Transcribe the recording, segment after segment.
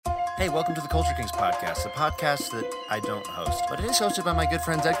Hey, welcome to the Culture Kings podcast, the podcast that I don't host. But it is hosted by my good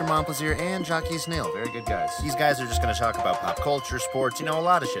friends Edgar Montplaisir and Jacques Snail. Very good guys. These guys are just going to talk about pop culture, sports, a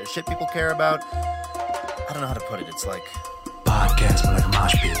lot of shit. Shit people care about. I don't know how to put it. It's like... Podcast but like a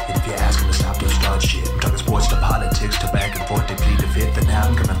mosh pit. And if you're asking to stop, don't start shit. I'm talking sports to politics to back and forth to plead the fifth. And now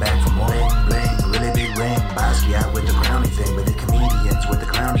I'm coming back for more. Bling, bling, really big ring. Basquiat with the crowny thing, but the comedians with the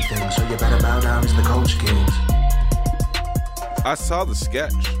clowny thing. So you better bow down, it's the Culture Kings. I saw the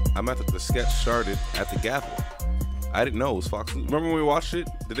sketch. The sketch started at the Gavel. I didn't know it was Fox. Remember when we watched it?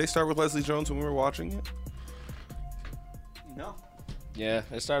 Did they start with Leslie Jones when we were watching it? No. Yeah,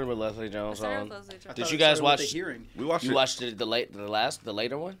 it started with Leslie Jones on. Did you it guys started watch? with the hearing. We watched You it. watched it the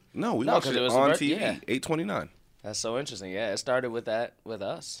later one? No, we No, watched 'cause it it was on the TV. yeah. 829. That's so interesting. Yeah, it started with that with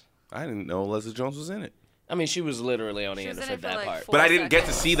us. I didn't know Leslie Jones was in it. I mean, she was literally on the She end was for in it for, that like, part. 4 But I didn't get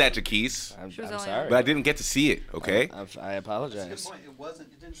to seconds. see that, Jaquise. I'm She was I'm only sorry. But I didn't get to see it, okay? I That's a apologize. good point.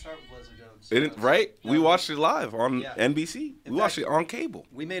 It didn't start with Leslie Jones. It didn't, right? We watched it live on Yeah. NBC. In We watched fact- it on cable.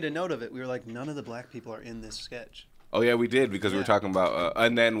 We made a note of it. We were like, none of the black people are in this sketch. Oh, yeah, we did because we were Yeah. talking about...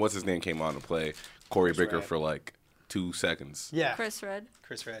 and then what's his name came on to play Corey Chris Bicker Redd. for like 2 seconds. Yeah. Chris Redd.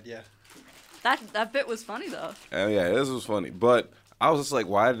 Chris Redd, yeah. That bit was funny though. And yeah, this was funny. But I was just like,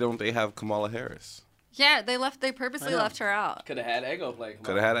 why don't they have Kamala Harris? Yeah, they purposely I know. left her out. Could have had Ego play.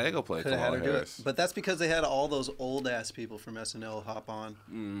 Could have had Ego play Could have had Kamala her do Harris. it. But that's because they had all those old ass people from SNL hop on.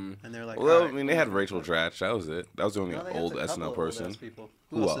 And they're like, Well, all I right. mean, they had Rachel Dratch. That was it. That was the only No, they had old a couple SNL of person. old-ass people.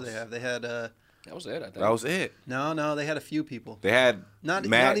 Who Who else else? did they have? They had, That was it. I think. That was it. no, they had a few people. They had Not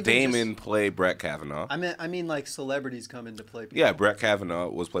Matt even Damon play Brett Kavanaugh. I mean, like celebrities come into play. People. Yeah, Brett Kavanaugh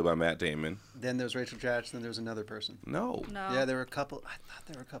was played by Matt Damon. Then there's Rachel Dratch. Then there's another person. No. No. Yeah, there were a couple. I thought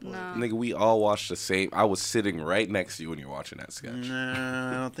there were a couple. No. Of Nigga, we all watched the same. I was sitting right next to you when you were watching that sketch. No,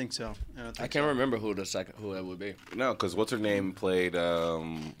 I don't think so. I can't remember who that would be. No, because what's her name played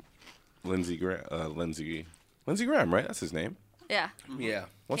Lindsey Graham. Lindsey Graham, right? That's his name. Yeah. Yeah.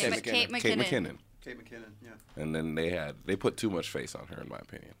 What's Kate his Kate Kate McKinnon. McKinnon. Kate McKinnon. Yeah. And then they put too much face on her, in my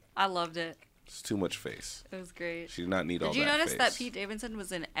opinion. I loved it. It's too much face. It was great. She did not need all Did you that notice face. that Pete Davidson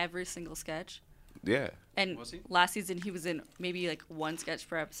was in every single sketch? Yeah. And Was he? last season he was in maybe like one sketch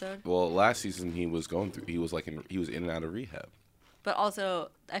per episode. Well, last season he was going through. He was in and out of rehab. But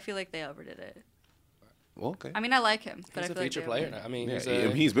also, I feel like they overdid it. Well, okay. I mean, I like him, but He's I a feel feature like player they now. I mean, Yeah,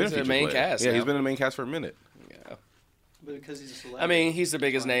 he's been a feature main player. cast. Yeah, now. he's been in the main cast for a minute. Yeah. But because he's a celebrity. I mean, he's the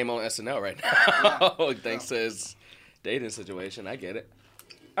biggest name on SNL right now. Thanks to his dating situation. I get it.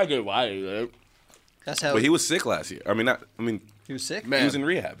 I get why he did it. That's how. But he was sick last year. I mean, he was sick. Man. he was in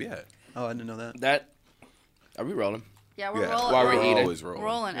rehab. Yeah. Oh, I didn't know that. That. Are we rolling? Yeah, we're Yeah. rolling. While we're we're eating. Always We're rolling.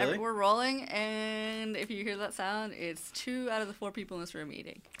 rolling. Really? We're rolling, and if you hear that sound, it's 2 out of the 4 people in this room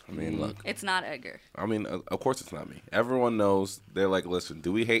eating. I mean, look. It's not Edgar. I mean, of course it's not me. Everyone knows. They're like, listen,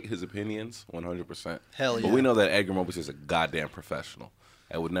 do we hate his opinions? 100%. Hell yeah. But we know that Edgar Mobley is a goddamn professional.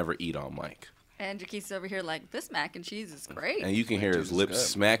 That would never eat on mic. And Jaquise over here like, this mac and cheese is great. And you can hear his is lips good.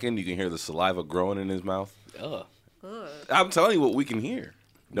 smacking. You can hear the saliva growing in his mouth. Ugh. Ugh. I'm telling you what we can hear.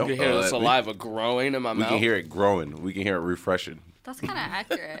 No, You can hear the saliva growing in my We mouth. can hear it growing. We can hear it refreshing. That's kind of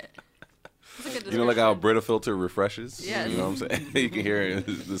accurate. That's a good You know, like how a description. Brita filter refreshes? Yes. You know what I'm saying? You can hear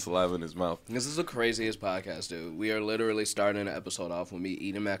the saliva in his mouth. This is the craziest podcast, dude. We are literally starting an episode off with me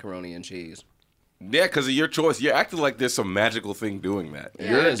eating macaroni and cheese. Yeah, because of your choice. You're acting like there's some magical thing doing that. It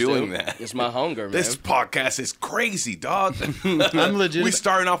You're is, doing dude. that. It's my hunger, man. This podcast is crazy, dog. I'm legit. We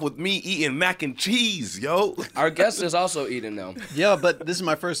starting off with me eating mac and cheese, yo. Our guest is also eating though. Yeah, but this is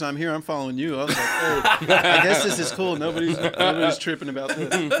my first time here. I'm following you. I was like, hey, I guess this is cool. Nobody's tripping about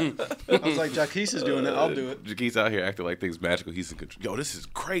this. I was like, Jaquise is doing it. I'll do it. Jaquise out here acting like things magical. He's in control. Yo, this is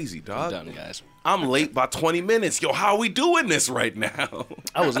crazy, dog. Done, guys. I'm late by 20 minutes. Yo, how are we doing this right now?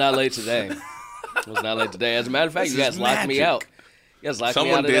 I was not late today. As a matter of fact, This you guys is locked me magic. out. You guys locked me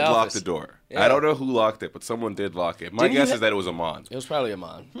Someone out of did the lock office. the door. Yeah. I don't know who locked it, but someone did lock it. My Didn't you guess ha- is that it was Amon. It was probably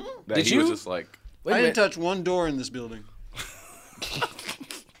Amon. That Did he you? was just like, Wait a I didn't minute. touch one door in this building.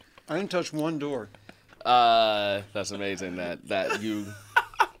 I didn't touch one door. That's amazing that you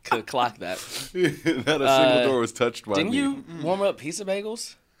could clock that. not a single door was touched by Didn't me. you warm up pizza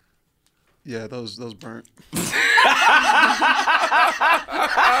bagels? Yeah, those burnt.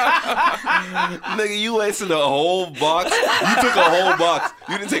 Nigga, you wasted a whole box. You took a whole box.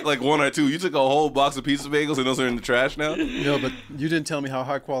 You didn't take like 1 or 2. You took a whole box of pizza bagels and those are in the trash now? No, but you didn't tell me how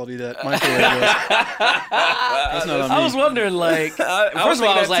high quality that microwave was. That's not on me. I was wondering, like, I first of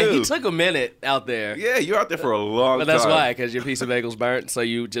all, I was like, too. he took a minute out there. Yeah, you're out there for a long But time. that's why, because your pizza bagels burnt, so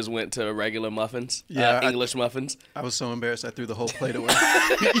you just went to regular muffins, Yeah, I- English muffins. I was so embarrassed. I threw the whole plate away.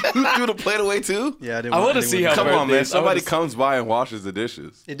 You threw the plate away too? Yeah, I didn't. I want wanna anyone see how Come burnt on, man. this. I Somebody wanna comes by and washes the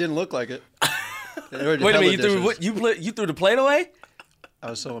dishes. It didn't look like it. Wait a minute, you threw the plate away? I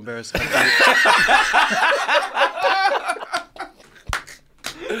was so embarrassed.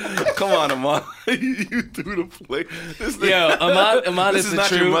 Come on, Amon. You threw the plate. This thing, Yo, Amon this is is the not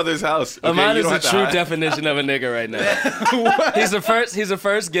true. your mother's house. Okay? Amon You is don't the have to true hide. definition of a nigga right now. He's the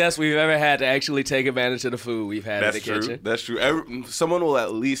first guest we've ever had to actually take advantage of the food we've had That's in the true. kitchen. That's true. Someone will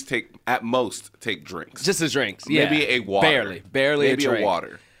at least at most take drinks. Just his drinks. Yeah. Maybe a water. Barely Maybe a drink.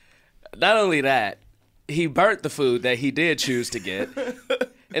 water. Not only that, he burnt the food that he did choose to get,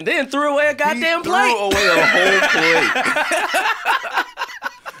 and then threw away a goddamn Threw plate. away a whole plate.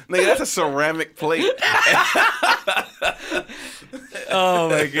 Nigga, that's a ceramic plate. Oh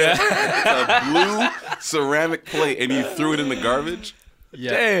my god! A blue ceramic plate, and you threw it in the garbage.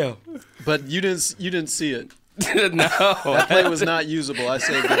 Yeah. Damn. But you didn't see it. No. That plate was not usable. I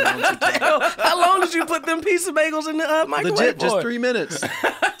saved it once or twice. How long did you put them piece of bagels in the microwave Legit, for? just 3 minutes.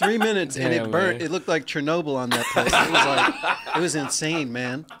 3 minutes, and Damn, it burnt. man. It looked like Chernobyl on that plate. It was insane,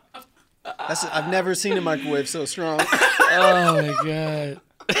 man. I've never seen a microwave so strong. Oh my god.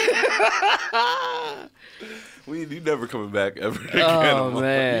 You never coming back ever again. Oh, Amon.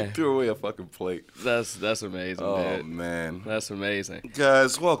 man. You threw away a fucking plate. That's amazing, Oh dude. man. That's amazing.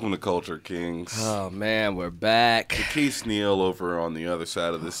 Guys, welcome to Culture Kings. Oh man, we're back. Keith Neal over on the other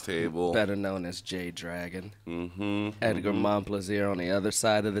side of this table. Better known as Jay Dragon. Mm-hmm. Edgar Montplaisir on the other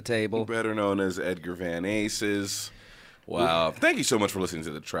side of the table. Better known as Edgar Van Aces. Wow. Thank you so much for listening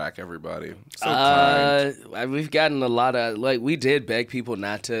to the track, everybody. So kind. We've gotten a lot of we did beg people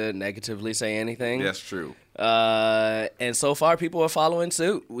not to negatively say anything. That's true. And so far people are following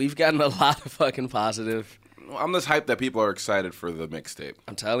suit. We've gotten a lot of fucking positive. I'm just hyped that people are excited for the mixtape.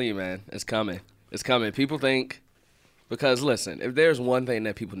 I'm telling you, man, it's coming. It's coming. People think because listen, if there's one thing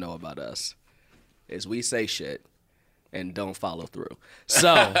that people know about us, is we say shit and don't follow through.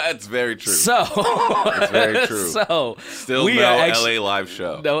 So That's very true. It's very true. So Still we no are actually, LA live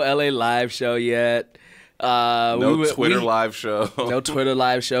show. no LA live show yet. No Twitter live show. No Twitter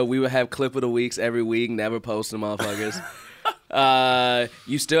live show. We would have clip of the weeks every week. Never post them, motherfuckers.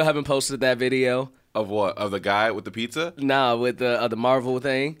 You still haven't posted that video. Of what? Of the guy with the pizza? Nah, with the Marvel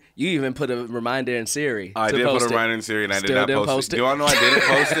thing. You even put a reminder in Siri. I to did put post a it. reminder in Siri and I did Still not didn't post it. You want to know why I didn't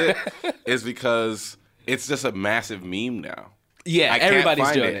post it? Is because it's just a massive meme now. Yeah, I can't everybody's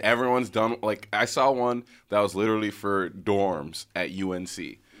find doing it. it. Everyone's done. Like I saw one that was literally for dorms at UNC,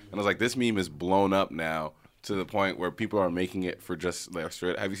 and I was like, this meme is blown up now to the point where people are making it for just like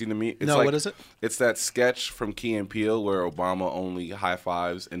straight. Have you seen the meme? It's No, like, what is it? It's that sketch from Key and Peele where Obama only high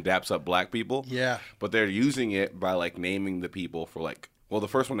fives and daps up black people. Yeah. But they're using it by like naming the people for like. Well, the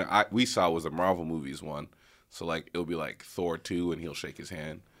first one that we saw was the Marvel movies one, so like it'll be like Thor 2 and he'll shake his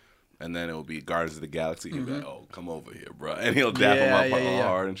hand. And then it will be Guardians of the Galaxy. He'll be like, "Oh, come over here, bro," and he'll dap him up all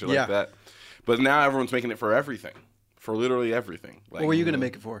hard and shit like that. But now everyone's making it for everything, for literally everything. Like, What were you going to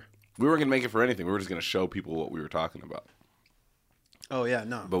make it for? We weren't gonna make it for anything. We were just gonna show people what we were talking about. Oh, yeah,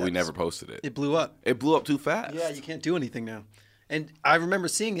 no. But we never posted it. It blew up. It blew up too fast. Yeah, you can't do anything now. And I remember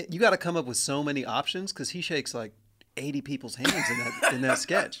seeing it. You got to come up with so many options because he shakes like 80 people's hands in that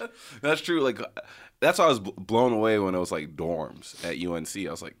sketch. That's true. Like, that's why I was blown away when it was like dorms at UNC.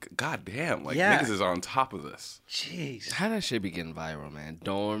 I was like, God damn, like Yeah. niggas is on top of this. Jeez. How that shit be getting viral, man?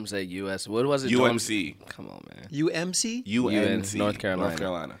 Dorms at US. What was it? UMC. Dorms? Come on, man. UMC? UNC. North Carolina. North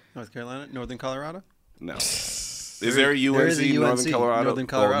Carolina. North Carolina? Northern Colorado? No. Is there a UNC, there is a Northern UNC, Colorado? Northern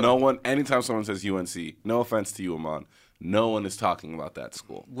Colorado. Well, no one, anytime someone says UNC, no offense to you, Amon, no one is talking about that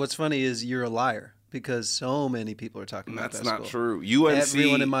school. What's funny is you're a liar because so many people are talking about That's that not school. true. UNC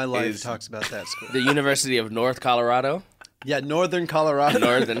Everyone in my life is, talks about that school. The University of North Colorado. Yeah, Northern Colorado.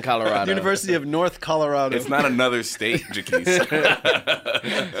 Northern Colorado. University of North Colorado. It's not another state, Jaquise.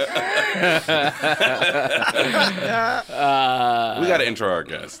 We got to intro our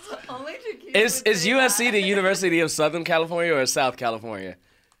guest. Is USC the University of Southern California or South California?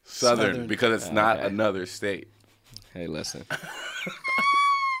 Southern, because it's not Okay. another state. Hey, listen.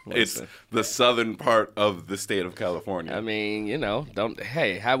 It's the southern part of the state of California. I mean, you know,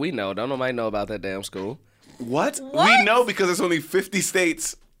 how we know? Don't nobody know about that damn school. What? We know because there's only 50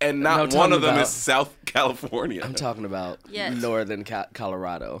 states and not No, one talking of them about- is South California. I'm talking about Yes. Northern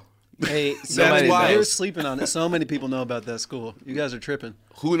Colorado. Hey, That's somebody why- you're sleeping on it. So many people know about that school. You guys are tripping.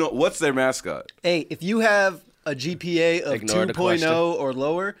 Who know? What's their mascot? Hey, if you have a GPA of Ignore the 2.0 or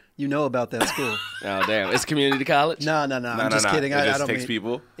lower, you know about that school. Oh, damn. It's community college? No. No, I'm just kidding. It I just don't takes mean,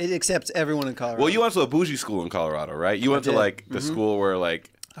 people. It accepts everyone in Colorado. Well, you went to a bougie school in Colorado, right? You went to did. like the school where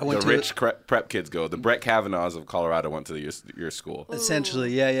like went The to rich prep kids go. The Brett Kavanaughs of Colorado went to your school.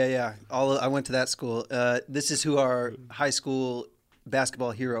 essentially, yeah. I went to that school. This is who our high school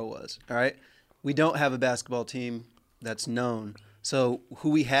basketball hero was. All right, we don't have a basketball team that's known. So who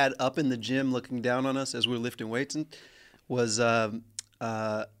we had up in the gym looking down on us as we were lifting weights was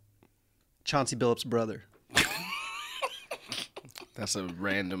Chauncey Billups' brother. That's a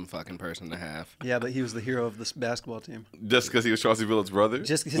random fucking person to have. Yeah, but he was the hero of this basketball team. Just because he was Chauncey Billups' brother?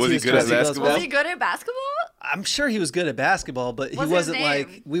 Just 'cause was he he was good at Chauncey Billups' basketball? Was he good at basketball? I'm sure he was good at basketball, but he What's his wasn't name?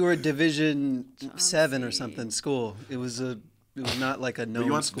 like we were Division 7 or something school. It was not like a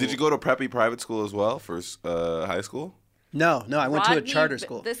known school. Did you go to preppy private school as well for high school? No, I went to a Rodney charter Bi-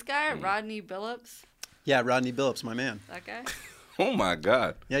 school. This guy, Rodney Billups, Yeah, Rodney Billups, my man. that guy. Oh my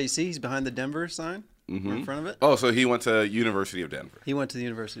God. Yeah, you see, he's behind the Denver sign. We're in front of it. Oh, so he went to University of Denver. He went to the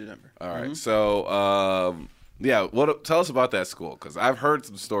University of Denver. All right. So, yeah, tell us about that school, because I've heard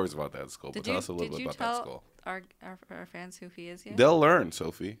some stories about that school. But tell us a little bit about that school. Our fans who he is yet? They'll learn,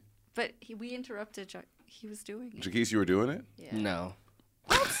 Sophie. But we interrupted. He was doing it. Jaquise, you were doing it? Yeah. No.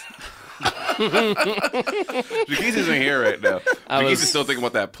 Jaquise isn't here right now. Jaquise is still thinking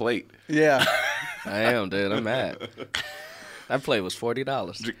about that plate. Yeah. I am, dude. I'm mad. That play was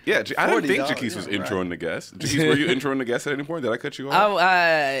 $40. Yeah, I didn't think $40, Jaquise was yeah, introing the guest. Jaquise, were you introing the guest at any point? Did I cut you off?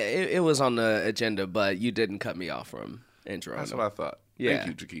 It was on the agenda, but you didn't cut me off from intro. That's what I thought. Yeah.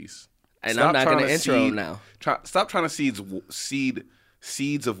 Thank you, Jaquise. And Stop I'm not trying going to intro him now. Stop trying to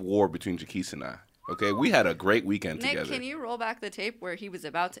seeds of war between Jaquise and I. Okay, we had a great weekend Nick, together. can you roll back the tape where he was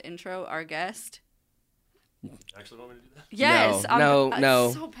about to intro our guest? Actually want me to do that? Yes.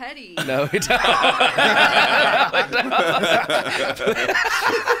 No. So petty. No, we don't.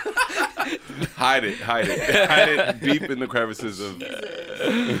 Hide it deep in the crevices of.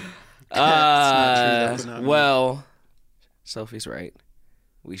 Well, Sophie's right.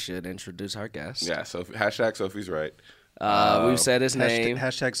 We should introduce our guest. Yeah, hashtag Sophie's right. We've said his name.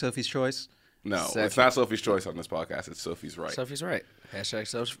 Hashtag Sophie's Choice. No, it's not Sophie's choice on this podcast. It's Sophie's right. Sophie's right. Hashtag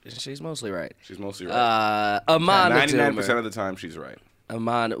she's mostly right. She's mostly right. Amon 99% of the time, she's right.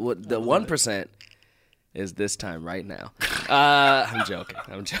 Amon, the 1% is this time right now. I'm joking.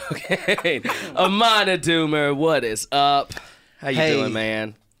 Amon Doomer, what is up? How you doing,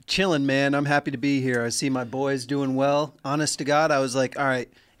 man? Chilling, man. I'm happy to be here. I see my boys doing well. Honest to God, I was like, all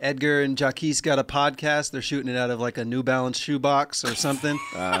right, Edgar and Jaquise got a podcast. They're shooting it out of like a New Balance shoebox or something.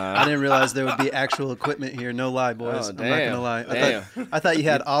 I didn't realize there would be actual equipment here. No lie, boys. I'm not gonna lie. I thought you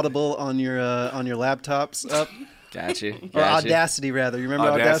had Audible on your laptops up. Gotcha. Or Audacity, rather. You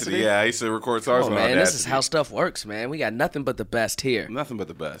remember Audacity? Yeah, I used to record songs on Audacity. This is how stuff works, man. We got nothing but the best here. Nothing but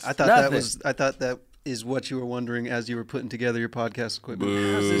the best. I thought that is what you were wondering as you were putting together your podcast equipment. How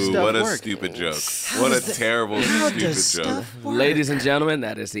does this Boo, stuff what a work? stupid joke. What a terrible, stupid joke. Ladies and gentlemen,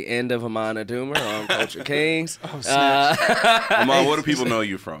 that is the end of Amon Doomer on Culture Kings. Amon, what do people know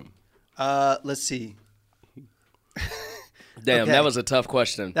you from? Let's see. Damn, Okay. that was a tough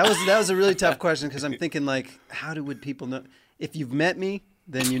question. That was a really tough question because I'm thinking like, would people know? If you've met me,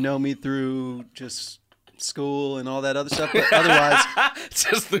 then you know me through just school and all that other stuff. But otherwise,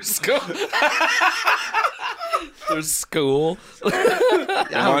 Just through school. Through school.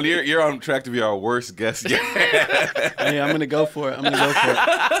 Amon, you're on track to be our worst guest yet. hey, I'm gonna go for it.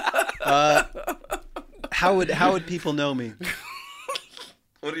 How would people know me?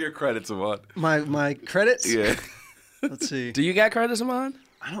 What are your credits, Amon? My credits? Yeah. Let's see. Do you got credits, Amon?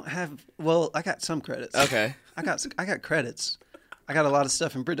 I don't have. Well, I got some credits. Okay. I got credits. I got a lot of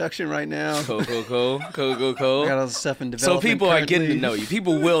stuff in production right now. Cool. I got all the stuff in So development. people are getting to currently. know you.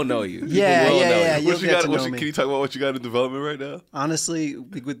 People will know you. People Yeah, will know yeah. you. You'll What you get got? to know me. Can you talk about what you got in development right now? Honestly,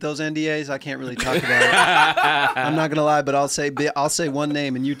 with those NDAs, I can't really talk about it. I'm not gonna lie, but I'll say one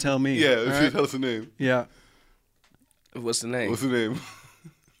name and you tell me. Yeah, all if right? you tell us the name. Yeah. What's the name? What's the name?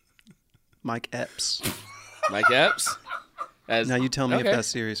 Mike Epps. Mike Epps? Now you tell me Okay. if that's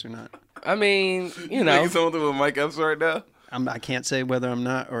serious or not. I mean, you know. Making something with Mike Epps right now? I can't say whether I'm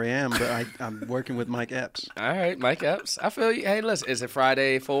not or I am, but I'm working with Mike Epps. All right, Mike Epps. I feel you. Hey, listen, is it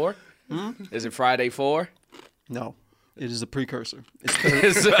Friday 4? Is it Friday 4? No, it is a precursor. It's,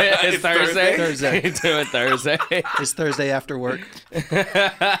 It's Thursday. Thursday. Do it Thursday. it's Thursday after work.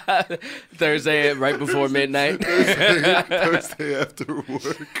 Thursday right before midnight. Thursday after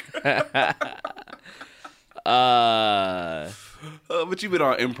work. But you've been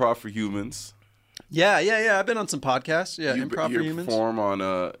on Improv for Humans. Yeah. I've been on some podcasts. Yeah, You Improv for Humans. perform on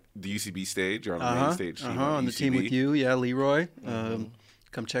the UCB stage. You're on the main stage team on the team UCB. with you. Yeah, Leroy.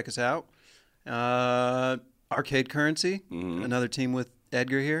 Come check us out. Arcade Currency, another team with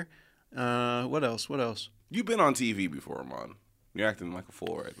Edgar here. What else? You've been on TV before, Amon. You're acting like a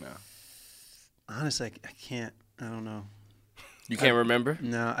fool right now. Honestly, I can't. I don't know. You can't remember?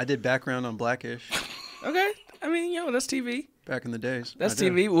 No, I did background on Blackish Okay. I mean, that's TV. back in the days. That's I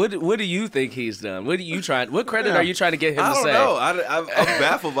did. TV. What do you think he's done? What credit are you trying to get him I to don't say? know. I'm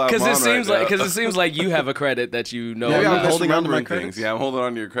baffled by Because Amon it seems like you have a credit that you know. Maybe I'm I'm holding on to my misremembering credits. things. Yeah, I'm holding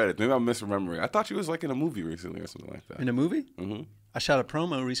on to your credits. Maybe I'm misremembering. I thought you was like in a movie recently or something like that. In a movie? Mhm. I shot a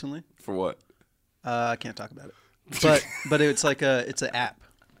promo recently. For what? I can't talk about it. But it's like it's an app.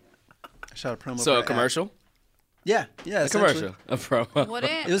 I shot a promo. So for a an app. commercial? Yeah, A commercial. A promo.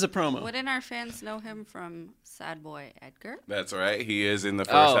 Wouldn't, It was a promo. Wouldn't our fans know him from Sad Boy Edgar? That's right. He is in the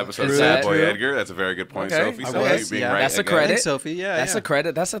first Oh, episode of is Sad that Boy true? Edgar. That's a very good point, Okay. Sophie. I Sophie was, being yeah. right That's a again. credit. Thanks, Sophie. Yeah, That's yeah. a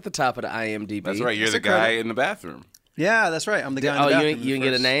credit. That's at the top of the IMDb. That's right. You're That's the a credit. guy in the bathroom. Yeah, that's right. I'm the guy. In the Oh, you bathroom ain't- in you the didn't get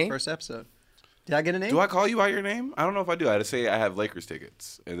a first- name? First episode. Did I get a name? Do I call you by your name? I don't know if I do. I just say I have Lakers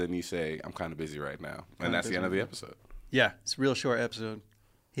tickets, and then you say I'm kind of busy right now, and that's the end of the episode. Yeah, it's a real short episode.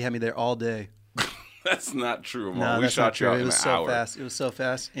 He had me there all day. That's not true, Amon. No, We that's not shot you true. out It in was an so hour. fast. It was so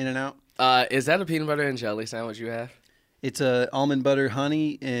fast. In and out. Is that a peanut butter and jelly sandwich you have? It's a almond butter,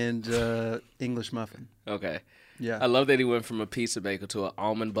 honey, and English muffin. Okay. Yeah. I love that he went from a pizza bagel to an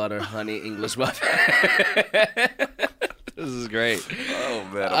almond butter honey English muffin. This is great. Oh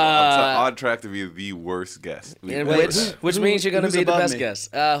man, I'm on track to be the worst guest. And Wait, which means you're going to who's be the above best me?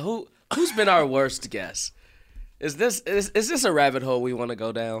 guest. Who's been our worst guest? Is this a rabbit hole we want to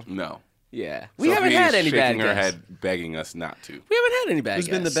go down? No, Yeah. We Sophie haven't had is any bad shaking her guests. head, begging us not to. We haven't had any bad Who's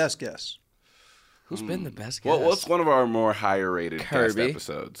guests. been the best guest? Who's been the best guest? Well, what's one of our more higher rated guest Kirby.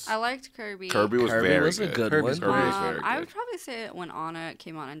 episodes? I liked Kirby. Kirby was Kirby very was a good. good Kirby's one. Kirby was very I good. would probably say it when Anna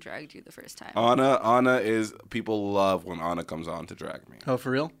came on and dragged you the first time. Anna is people love when Anna comes on to drag me. Oh,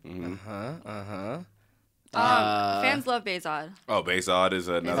 for real? Fans love Bezod. Oh, Baysod is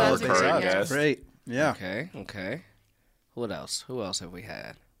another Bezod's a recurring great guest. Great. Yeah. Okay. What else? Who else have we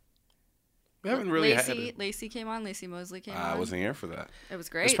had? We haven't really Lacey came on. Lacey Mosley came I on. wasn't here for that. It was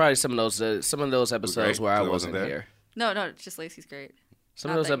great. It's probably some of those episodes great, where I 'cause I wasn't wasn't there. here. No, just Lacey's great. Some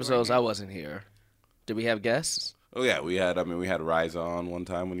Not of those that you weren't episodes here. I wasn't here. Did we have guests? Oh yeah, we had Riza on one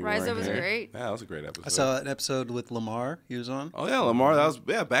time when you Riza weren't was here. great. Yeah, that was a great episode. I saw an episode with Lamar. He was on. Oh yeah, Lamar. That was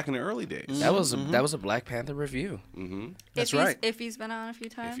back in the early days. That was a Black Panther review. That's right. If he's been on a few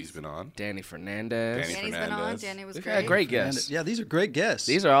times. If he's been on. Danny Fernandez. Danny Danny's been on. Fernandez. Danny was We've great. had great And, guests. yeah, these are great guests.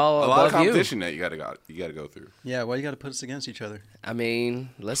 These are all A lot of above you. competition that you gotta go through. Yeah, why you got to put us against each other? I mean,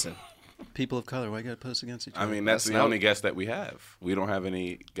 listen. People of color, why you got to put us against each I other? mean, that's the not- only guest that we have. We don't have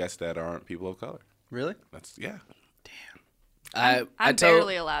any guests that aren't people of color. Really? That's yeah, I I'm told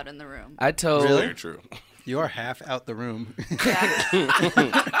barely allowed in the room. I told Really? very true. You are half out the room. Yeah.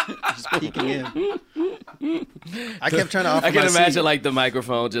 Just peeking in. I kept trying to offer I can my imagine seat. like the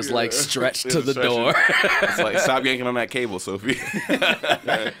microphone just like stretched to the door. It's like stop yanking on that cable, Sophie.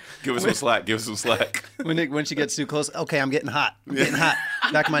 Give us some slack. Give us some slack. When she gets too close, okay, I'm getting hot. I'm getting hot.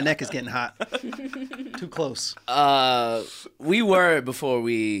 Back of my neck is getting hot. Too close. We were before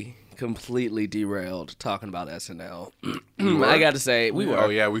we completely derailed talking about SNL. I got to say we were. Oh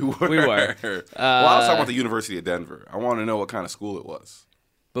yeah, we were. We were. Well, I was talking about the University of Denver. I want to know what kind of school it was.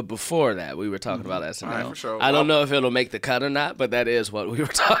 But before that, we were talking about SNL. All right, for sure. I don't know if it'll make the cut or not, but that is what we were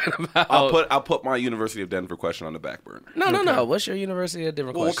talking about. I'll put my University of Denver question on the back burner. No. What's your University of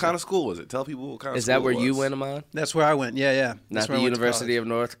Denver Well, question? what kind of school was it? Tell people what kind of Is school that where it you was. went, Amon? That's where I went. Yeah, yeah. That's Not where the I went to University college. of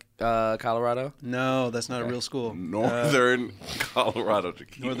North Colorado? No, that's not a real school. Northern Colorado.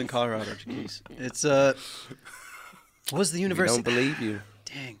 Jaquez. Northern Colorado, Jaquez. It's what was the I university? don't believe you.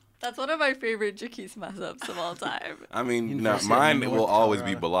 Dang. That's one of my favorite Jaquez mess-ups of all time. I mean, no, University of mine North will always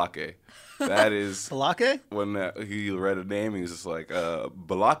be Colorado. Balake. That is Balake? when he read a name, he was just like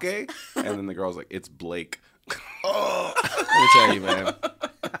Balake, and then the girl was like, "It's Blake." Let me tell you, man.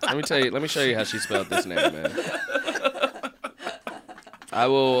 Let me show you how she spelled this name, man. I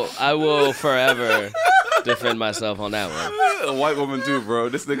will forever defend myself on that one. A white woman too, bro.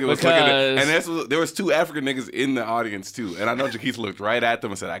 This nigga was looking at, and there was two African niggas in the audience too, and I know Jaquez looked right at them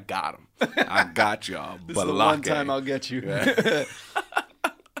and said, "I got him. I got y'all." This is the Balake. one time I'll get you.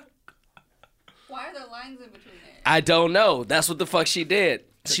 Why are there lines in between it? I don't know. That's what the fuck she did.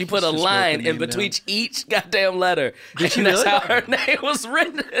 She put a just wrote the line in name between down. each goddamn letter. Did she and that's really? how her name was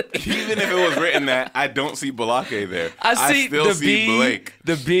written. Even if it was written that, I don't see Balake there. I see still the see B, Blake.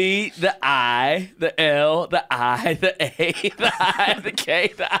 the B, the I, the L, the I, the A, the I, the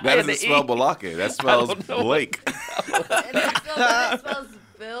K, the I, That and the doesn't spell E. Balake. That spells don't know. Blake. And it spells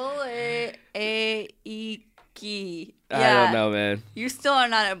Bill A-E-Key. I don't know, man. You still are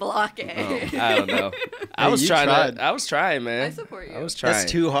not at Block A. I don't know. I was you trying tried. to. I was trying, man. I support you. I was trying. That's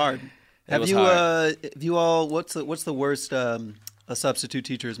too hard. Have was you hard. have you all? What's the worst a substitute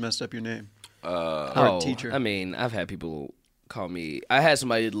teacher has messed up your name? Or a teacher. I mean, I've had people call me. I had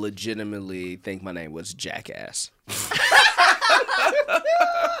somebody legitimately think my name was Jackass.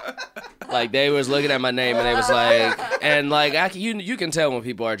 Like they was looking at my name and they was like, and like you can tell when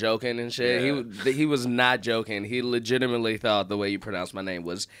people are joking and shit. Yeah. He was not joking. He legitimately thought the way you pronounce my name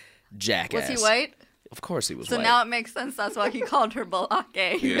was Jackass. Was he white? Of course he was So white. now it makes sense. That's why he called her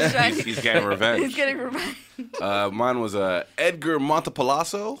Balake. Yeah, he's getting revenge. He's getting revenge. Mine was Edgar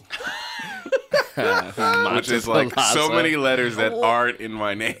Montepalazzo, which is like so Montepalazzo. many letters that aren't in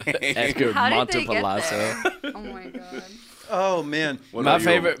my name. Edgar How did they get Montepalazzo. there? Oh my god. Oh man. What My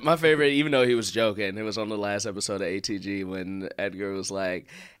about you? favorite, even though he was joking, it was on the last episode of ATG when Edgar was like,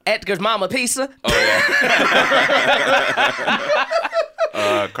 "Edgar's mama pizza." Oh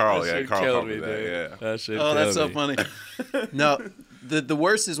yeah. Carl, yeah, shit Carl killed called me me, that. dude. Yeah. That shit Oh, that's so killed me. funny. No, the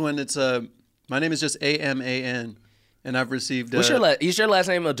worst is when it's my name is just AMAN, and I've received. What's is your last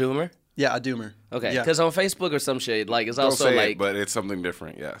name Adumer? Yeah, Adumer. Okay, Yeah. because on Facebook or some shit, like it's Don't also say like. it, but it's something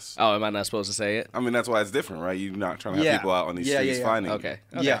different. Yes. Oh, am I not supposed to say it? I mean, that's why it's different, right? You're not trying to have Yeah. people out on these Yeah, streets yeah. finding. Okay.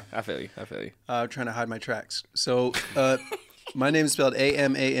 Yeah. I feel you. Trying to hide my tracks. So my name is spelled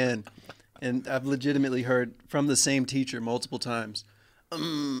AMAN, and I've legitimately heard from the same teacher multiple times.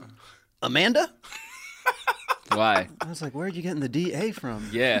 Amanda? Why? I was like, where'd you getting the DA from?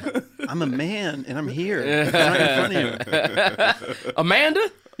 Yeah. I'm a man, and I'm here. Right in front of you.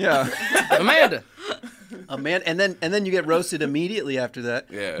 Amanda? Yeah. Amanda. Amanda, and then you get roasted immediately after that.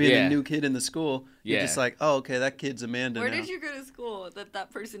 Yeah. Being Yeah. a new kid in the school, you're Yeah. just like, oh, okay, that kid's Amanda Where now. did you go to school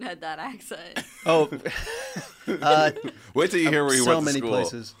that person had that accent? Oh, Wait till you hear where you so went to many school.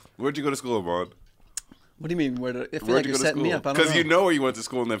 places. Where'd you go to school, Vaughn? what do you mean? Where? I feel Where'd like you you're go to setting me school? up. I don't Because know. you know where you went to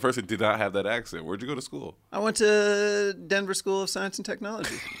school, and that person did not have that accent. Where'd you go to school? I went to Denver School of Science and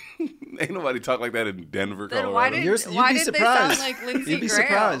Technology. Ain't nobody talk like that in Denver, Then Colorado. why did You'd why be did surprised. they sound like Lindsey You'd be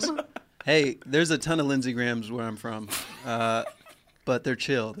Graham? surprised. Hey, there's a ton of Lindsey Grahams where I'm from, but they're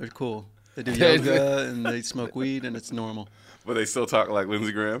chill. They're cool. They do yoga and they smoke weed, and it's normal. But they still talk like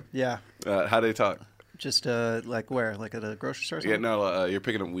Lindsey Graham? Yeah, How do they talk? just like where? Like at a grocery store or Yeah, something? no, you're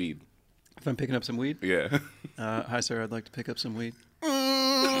picking up weed. If I'm picking up some weed? Yeah. Hi, sir. I'd like to pick up some weed.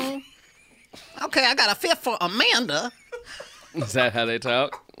 Okay, I got a fifth for Amanda. Is that how they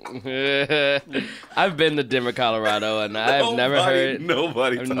talk? I've been to Denver, Colorado, and I've never heard.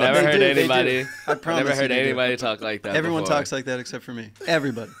 Nobody I've talk. never They heard do, they anybody. do. I promise never heard you they do. anybody talk like that. Everyone before. talks like that except for me.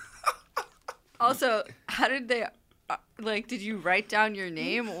 Everybody. Also, how did they? Did you write down your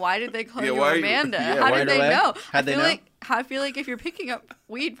name? Why did they call Yeah, you why- Amanda? yeah, How why did do they they? know? How'd they know? I feel like if you're picking up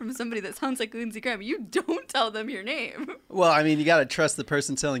weed from somebody that sounds like Lindsey Graham, you don't tell them your name. Well, I mean, you got to trust the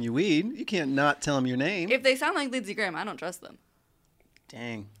person selling you weed. You can't not tell them your name. If they sound like Lindsey Graham, I don't trust them.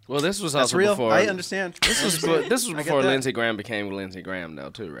 Dang. Well, this was That's also real. before. I understand. This was I get before that. Lindsey Graham became Lindsey Graham, though,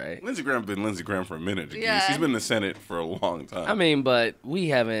 too, right? Lindsey Graham been Lindsey Graham for a minute. Yeah. He's been in the Senate for a long time. I mean, but we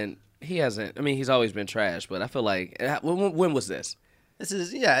haven't. He hasn't. I mean, he's always been trash, but I feel like when was this? This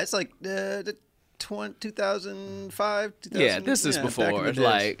is, yeah, it's like 2005, 2000. Yeah, this is back in before. the It's days.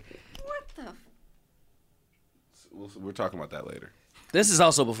 like What the? We're talking about that later. this is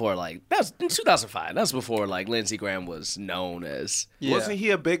also before like that's in 2005. That's before like Lindsey Graham was known as. Yeah. Wasn't he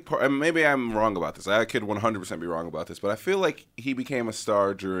a big part? And maybe I'm wrong about this. I could 100% be wrong about this, but I feel like he became a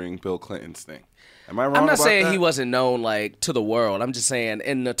star during Bill Clinton's thing. Am I wrong? I'm not about saying that? he wasn't known like to the world. I'm just saying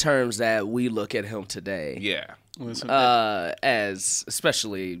in the terms that we look at him today. Yeah. Listen, As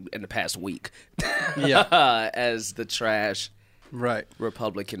especially in the past week, yeah, as the trash right.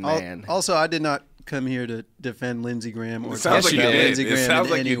 Republican Al- man. Also, I did not come here to defend Lindsey Graham or It sounds talk like you about did. Lindsey It Graham sounds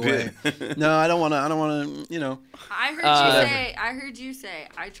in like any you way. did. No, I don't want to. You know, I heard you say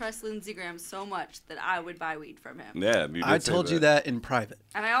I trust Lindsey Graham so much that I would buy weed from him. Yeah, you did I say told you that in private.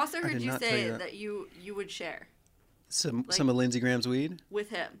 And I also heard did you not tell say you that. that you would share Some Like- of Lindsey Graham's weed. with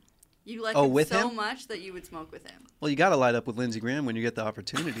him. You like Oh, him with so him? much that you would smoke with him. Well, you got to light up with Lindsey Graham when you get the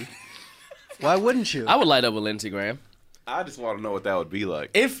opportunity. Why wouldn't you? I would light up with Lindsey Graham. I just want to know what that would be like.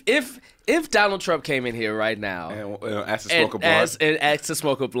 If Donald Trump came in here right now And ask to smoke a blunt. and asked to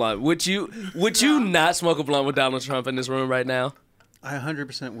smoke a blunt, would you not smoke a blunt with Donald Trump in this room right now? I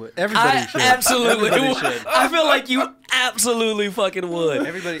 100% would. Everybody I should. absolutely Everybody would. should. I feel like you absolutely fucking would.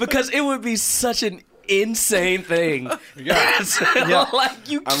 Everybody- because it would be such an insane thing. Yeah. Like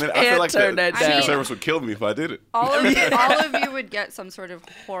you I mean, can't I feel like turn the that I Secret down. mean- Service would kill me if I did it. All of you would get some sort of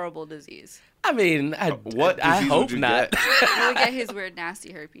horrible disease. I mean, What I disease hope would you not. get? You would get his weird,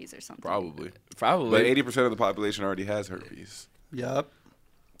 nasty herpes or something. Probably. Probably. But 80% of the population already has herpes. Yup.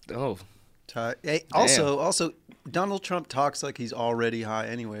 Oh, Hey, also, Donald Trump talks like he's already high,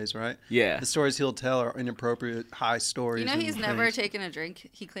 anyways, right? Yeah. The stories he'll tell are inappropriate high stories. You know, and he's never things. taken a drink.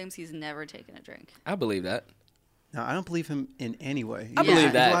 He claims he's never taken a drink. I believe that. No, I don't believe him in any way. I believe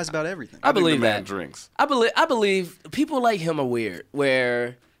He that. lies about everything. I believe the man that. drinks. I believe people like him are weird,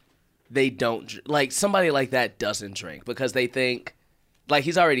 where they don't like somebody like that doesn't drink because they think like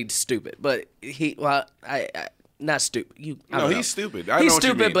he's already stupid. But I not stupid. I don't know. He's stupid. He's I know what you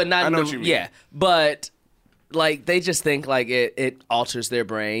stupid, mean. but not. I know in what the, you mean. Yeah, but like they just think like it alters their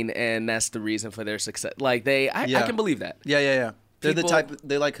brain, and that's the reason for their success. Like I can believe that. Yeah. They're the People- type.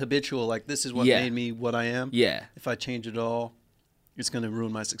 They like habitual. Like this is what Yeah. made me what I am. Yeah, If I change it all, it's going to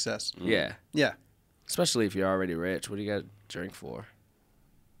ruin my success. yeah. Yeah. Especially if you're already rich. What do you got to drink for?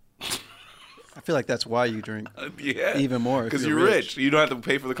 I feel like that's why you drink. Yeah. Even more if Because you're you're rich. rich. You don't have to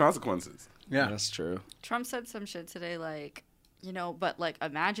pay for the consequences. Yeah. That's true. Trump said some shit today, like, but like,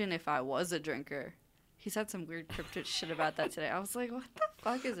 imagine if I was a drinker. He said some weird cryptic shit about that today. I was like, what the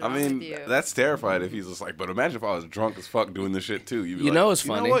fuck is wrong with you? That's terrifying if he's just like, but imagine if I was drunk as fuck doing this shit too. You'd be You like, know it's You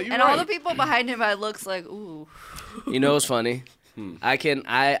know funny. what? You're And all right. the people behind him, I looks like, ooh. You know what's funny?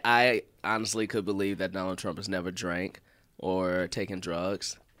 I honestly could believe that Donald Trump has never drank or taken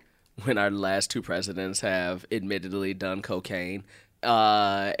drugs when our last two presidents have admittedly done cocaine.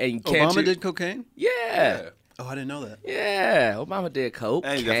 And Obama did cocaine? Yeah. Oh, I didn't know that. Yeah. Obama did coke.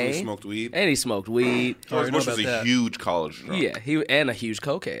 And he definitely smoked weed. And he smoked weed. Oh, I George know Bush was about a that. huge college drunk. Yeah, he and a huge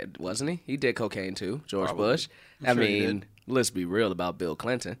cokehead, wasn't he? He did cocaine too, George Probably. Bush. I'm sure he mean, let's be real about Bill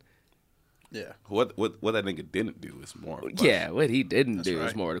Clinton. Yeah. What that nigga didn't do is more. of a question. Yeah, what he didn't do is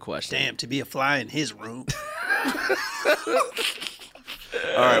right. more the question. Damn, to be a fly in his room.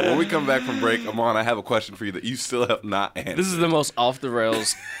 All right, when we come back from break, Amon, I have a question for you that you still have not answered. This is the most off the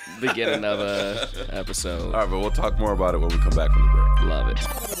rails beginning of a episode. All right, but we'll talk more about it when we come back from the break. Love it.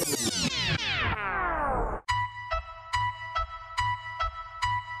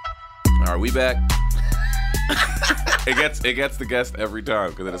 All right, we back. It gets the guest every time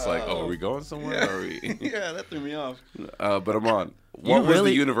because then it's like, oh, are we going somewhere? Or are we? Yeah, that threw me off. But Amon, what was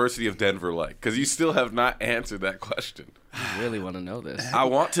really- the University of Denver like? Because you still have not answered that question. I really want to know this. I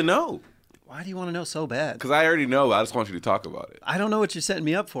want to know Why do you want to know so bad? because I already know. I just want you to talk about it. I don't know what you're setting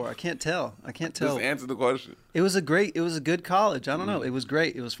me up for. I can't tell. Just answer the question. It was a good college. I don't know. It was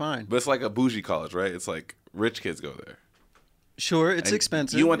great. It was fine. But it's like a bougie college, right? It's like rich kids go there. Sure, it's And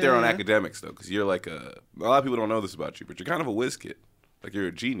expensive. You went there on Yeah. academics though, because you're like a lot of people don't know this about you, but you're kind of a whiz kid. Like you're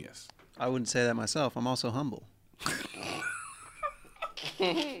a genius. I wouldn't say that myself. I'm also humble.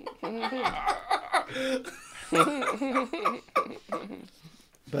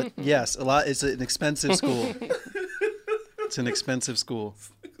 But yes, it's an expensive school. It's an expensive school.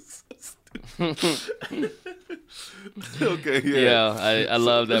 Okay, Yeah, I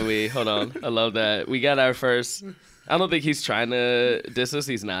love that hold on. I love that we got our first. I don't think he's trying to diss us.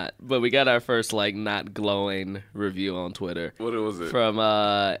 He's not. But we got our first like not glowing review on Twitter What was it? from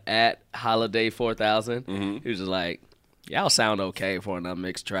at Holiday 4000. Mm-hmm. He was just like, "Y'all sound okay for an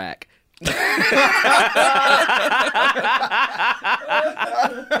unmixed track."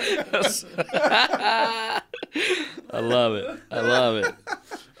 I love it. I love it.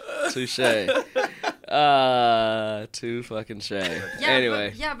 Touche. Too fucking shay. Yeah,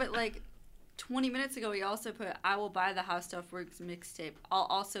 Anyway. but like 20 minutes ago, he also put, I will buy the How Stuff Works mixtape. I'll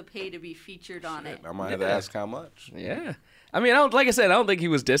also pay to be featured on it. I might have to ask how much. Yeah. I mean, like I said, I don't think he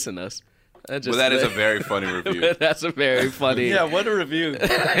was dissing us. But that is a very funny review. That's a very funny. Yeah, what a review.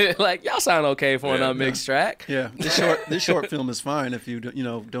 Like y'all sound okay for an Yeah. unmixed track. Yeah, this short film is fine if you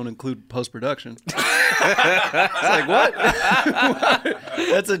don't include post production. It's like what?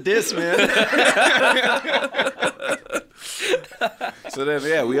 That's a diss, man. So then,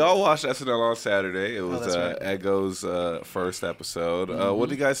 yeah, we all watched SNL on Saturday. It was that's right. Ego's first episode. What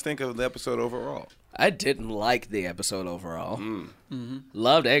do you guys think of the episode overall? I didn't like the episode overall. Mm.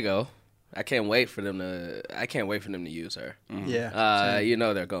 Loved Ego. I can't wait for them to use her. Yeah, You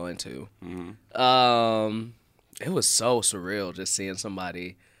know they're going to. It was so surreal just seeing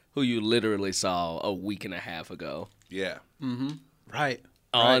somebody who you literally saw a week and a half ago Yeah. right.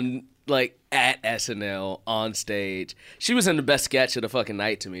 on like at SNL on stage. She was in the best sketch of the fucking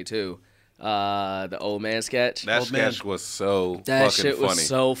night to me too. The old man sketch. That Old man. sketch was so That fucking shit funny. was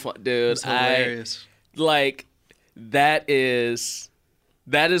so fun, dude. It's hilarious. That is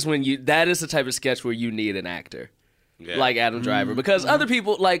the type of sketch where you need an actor. Yeah. Like Adam Driver, because other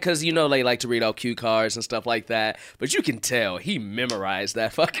people because they like to read out cue cards and stuff like that. But you can tell he memorized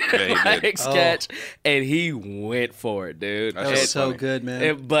that fucking Yeah, he did. sketch, and he went for it, dude. That That shit was so funny. good,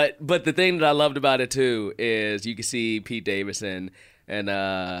 man. But the thing that I loved about it too is you can see Pete Davidson and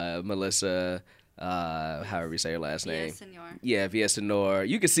Melissa, however you say her last name. Villasenor. Yeah, Villasenor.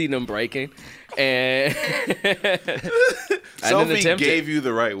 You can see them breaking, and Sophie gave you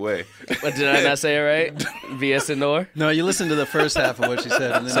the right way. But did I not say it right? Villasenor. No, you listened to the first half of what she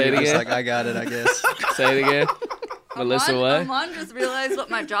said, and then Say it you were just again. like, I got it, I guess. Say it again. Melissa, what? Amon just realized what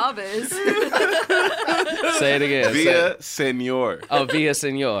my job is. Say it again. Villasenor. Oh,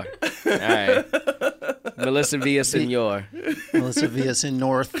 Villasenor. All right. Melissa Villasenor. Melissa Villas in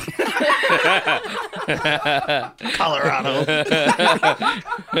North Colorado.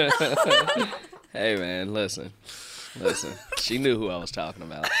 Hey, man, listen. She knew who I was talking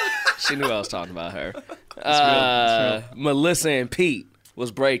about. She knew I was talking about her. Melissa and Pete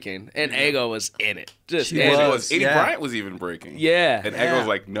was breaking, and Ego was in it. She And it was. was. Eddie Yeah. Bryant was even breaking. Yeah. And Eggo was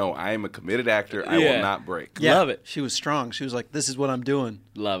like, no, I am a committed actor. I Yeah. will not break. Yeah, Love it. She was strong. She was like, this is what I'm doing.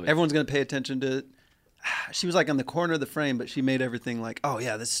 Love it. Everyone's going to pay attention to it. She was like on the corner of the frame, but she made everything like, oh,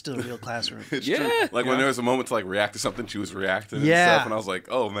 yeah, this is still a real classroom. Yeah. Like when there was a moment to like react to something, she was reacting and Yeah. stuff. And I was like,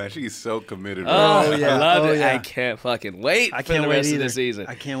 oh, man, she's so committed. Oh, yeah. I love Oh, it. yeah. I can't fucking wait I for can't the wait rest of either. the season.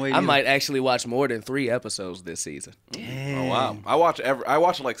 I can't wait I either. might actually watch more than 3 episodes this season. Oh, wow. I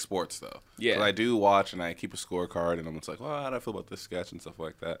watch like sports, though. Yeah. 'Cause I do watch and I keep a scorecard. And I'm just like, well, how do I feel about this sketch and stuff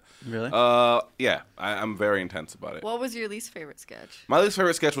like that? Really? Yeah. I'm very intense about it. What was your least favorite sketch? My least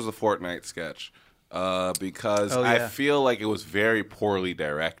favorite sketch was the Fortnite sketch because Oh, I yeah. feel like it was very poorly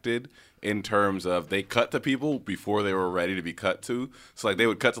directed in terms of they cut to people before they were ready to be cut to. So like they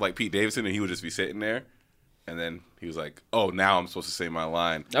would cut to like Pete Davidson and he would just be sitting there, and then he was like, "Oh, now I'm supposed to say my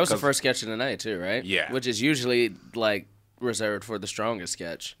line." That was the 'Cause- first sketch of the night, too, right? Yeah. Which is usually, like, reserved for the strongest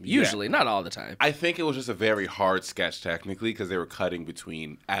sketch. Usually, not all the time. I think it was just a very hard sketch technically because they were cutting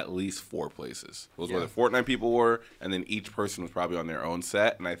between at least 4 places. It was where the Fortnite people were, and then each person was probably on their own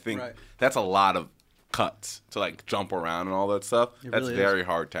set. And I think Right. that's a lot of cuts to like jump around and all that stuff. It That's really is. very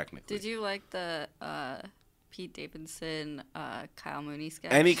hard technically. Did you like the Pete Davidson, Kyle Mooney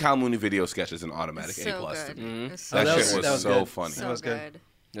sketch? Any Kyle Mooney video sketch is an automatic so A+ to good. me. It was so That, that shit was- that was was so good. funny. So was good. good.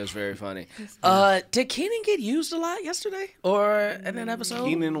 It was very funny. Did Keenan get used a lot yesterday? Or in an episode?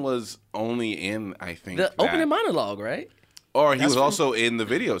 Keenan was only in, I think, The that. opening monologue, right? Or he That's was from- also in the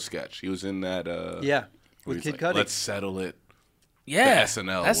video sketch. He was in that. Yeah, where with he's Kid like, Cudi. Let's settle it. Yeah.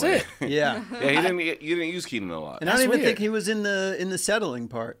 SNL That's way. it. Yeah. Yeah, you didn't use Keenan a lot. And I don't That's even weird. think he was in the settling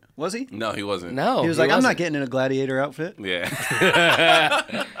part. Was he? No, he wasn't. No. He was like, I'm not wasn't. getting in a gladiator outfit. Yeah.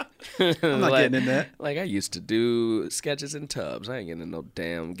 I'm not getting in that. Like, I used to do sketches in tubs. I ain't getting in no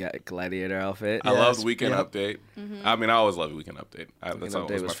damn gladiator outfit. I loved Weekend yeah. Update. I mean, I always loved Weekend Update. That's Weekend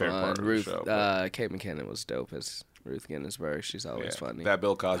always Update my favorite part of Ruth, the show. but- Kate McKinnon was dope as Ruth Ginsburg. She's always yeah. funny. That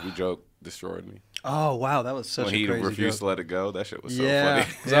Bill Cosby joke destroyed me. Oh, wow. That was such When a he crazy refused joke. to let it go, that shit was so Yeah.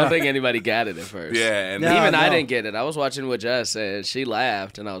 funny. So I don't think anybody got it at first. Yeah, and No. Even I no. didn't get it. I was watching with Jess and she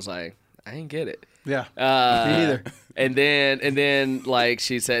laughed and I was like, I didn't get it. Yeah. Me neither. And then like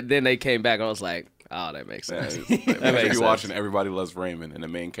she said, then they came back and I was like, oh, that makes sense. If makes you're sense. watching Everybody Loves Raymond, and the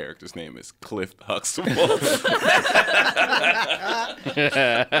main character's name is Cliff Huxtable.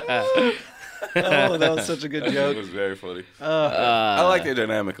 Oh, that was such a good It joke. was very funny. I like their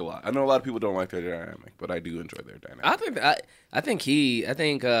dynamic a lot. I know a lot of people don't like their dynamic, but I do enjoy their dynamic. I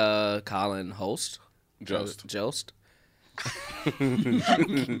think Colin Host. Jost.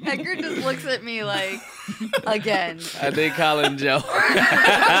 Edgar just looks at me like, again. I think Colin Joe.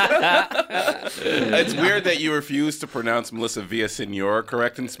 It's weird that you refuse to pronounce Melissa Villasenor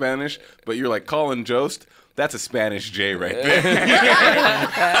correct in Spanish, but you're like, Colin Jost? That's a Spanish J right there.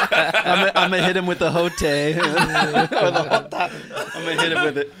 I'm going to hit him with the hote. I'm going to hit him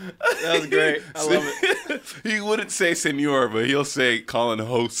with it. That was great. I love it. He wouldn't say senor, but he'll say Colin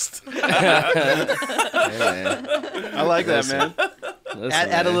Host. Hey, man. I like that, man. Listen,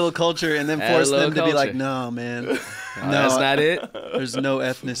 Add a man. little culture and then Add a force little them to be like, culture. no, man. No, That's not it. There's no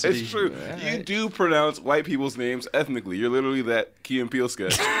ethnicity. It's true. You do pronounce white people's names ethnically. You're literally that Key and Peele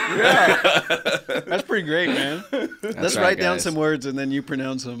sketch. That's pretty great, man. Let's right, write down guys. some words and then you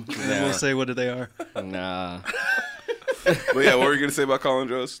pronounce them. And then we'll say what they are. Nah. But yeah, what were you going to say about Colin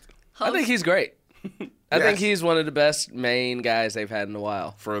Jost? I think he's great. I Yes. think he's one of the best main guys they've had in a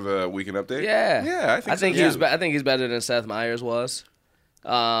while. For the Weekend Update? Yeah. Yeah, I think so. I think he's better than Seth Meyers was. He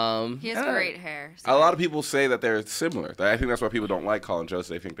has great hair. A lot of people say that they're similar. I think that's why people don't like Colin Jost.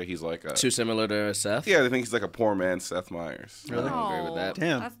 They think that he's like a... Too similar to Seth. Yeah, they think he's like a poor man's Seth Meyers. I don't agree with that.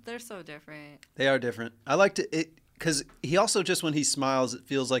 Damn. They're so different. They are different. I liked it because he also just when he smiles, it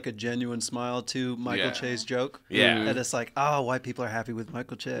feels like a genuine smile to Michael Yeah. Che's joke. Yeah. That it's like, oh, white people are happy with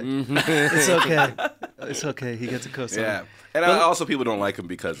Michael Che. It's okay. It's okay. He gets a cosign. Yeah. And also people don't like him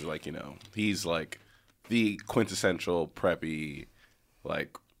because, like, you know, he's like the quintessential preppy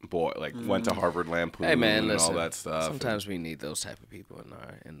like went to Harvard Lampoon Hey man, and listen. all that stuff. Sometimes we need those type of people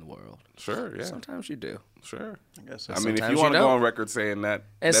in the world. Sure, yeah. Sometimes you do. Sure. I guess so. I mean, if Sometimes you want you to go don't. on record saying that,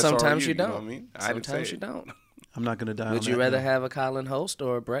 And that's all sometimes you know don't. what I mean? I didn't Sometimes say you it. I'm don't. not going to die. Would on you that rather hill. have a Colin Host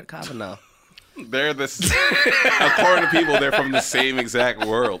or a Brett Kavanaugh? They're according to people, they're from the same exact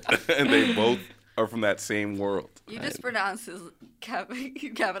world, and they both are from that same world. You just pronounced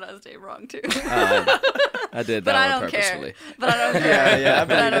Kavanaugh's name wrong too. I did But I that one don't care. purposefully. But I don't care. Yeah,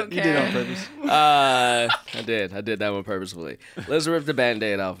 But I don't you care. did on purpose. I did that one purposefully. Let's rip the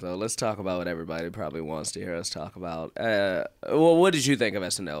Band-Aid off, though. Let's talk about what everybody probably wants to hear us talk about. Well, what did you think of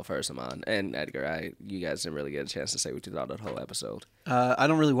SNL first, Amon? And Edgar, you guys didn't really get a chance to say what you thought of the whole episode. I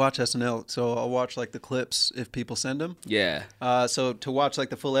don't really watch SNL, so I'll watch like the clips if people send them. Yeah. So to watch like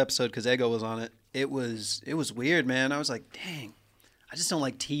the full episode because Ego was on it, it was weird, man. I was like, dang, I just don't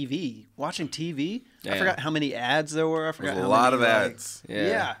like TV. Watching TV, Yeah. I forgot how many ads there were. I forgot There's a how lot many, of like- ads.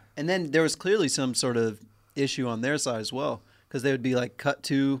 Yeah. And then there was clearly some sort of issue on their side as well because they would be like cut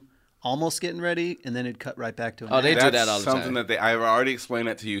to almost getting ready, and then it'd cut right back to an Oh, ad. they do That's that all the something time. that I've already explained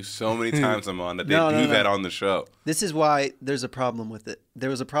that to you so many times, Amon, that they No, do no. that on the show. This is why there's a problem with it. There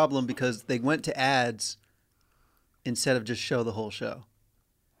was a problem because they went to ads instead of just show the whole show.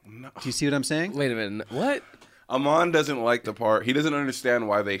 No. Do you see what I'm saying? Wait a minute. What? Amon doesn't like the part. He doesn't understand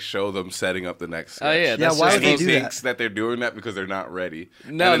why they show them setting up the next sketch. Oh, yeah. That's why just would they He do thinks that? that they're doing that because they're not ready. No,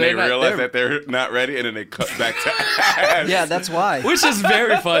 and then they're they not- realize they're- that they're not ready, and then they cut back to ads. Yeah, that's why. Which is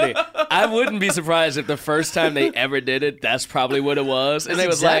very funny. I wouldn't be surprised if the first time they ever did it, that's probably what it was. And they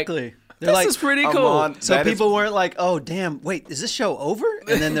was exactly. like, They're this like, is pretty cool. Amon, so that is- people weren't like, "Oh, damn! Wait, is this show over?"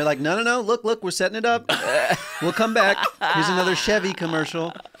 And then they're like, "No, look, we're setting it up. We'll come back. Here's another Chevy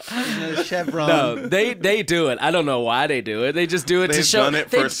commercial. Here's another Chevron." No, they do it. I don't know why they do it. They just do it to They've show. done it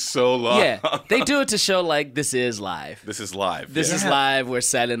they- for so long. Yeah, they do it to show like this is live. This is live. This yeah. is live. We're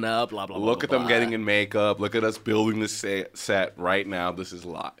setting up. Blah blah. Look blah, at them blah. getting in makeup. Look at us building this set right now. This is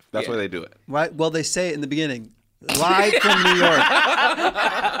live. That's Yeah. why they do it. Right? Well, they say it in the beginning, live from New York.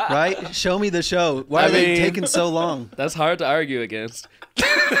 Right? Show me the show. Why I are they mean- taking so long? That's hard to argue against.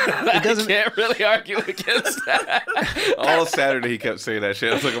 I doesn't- can't really argue against that. All Saturday he kept saying that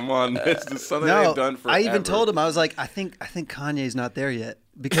shit. I was like, come on, this is something No, they've done forever. I even told him I was like, I think Kanye's not there yet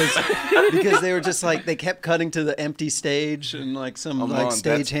because they were just like they kept cutting to the empty stage and like some Come like on,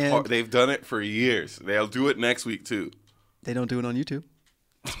 stage that's hand. they've done it for years. They'll do it next week too. They don't do it on YouTube.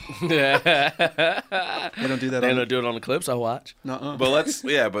 Yeah. They don't do that. They on don't do it on the clips I watch. Nuh-uh. But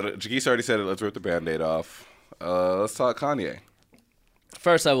Jaquise already said it. Let's rip the Band-Aid off. Let's talk Kanye.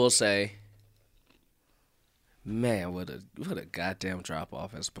 First, I will say, man, what a goddamn drop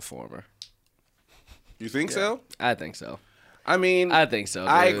off as a performer. You think so? I think so. I mean, I think so.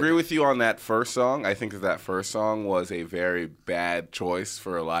 I dude. agree with you on that first song. I think that first song was a very bad choice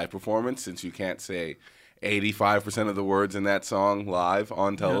for a live performance since you can't say 85% of the words in that song live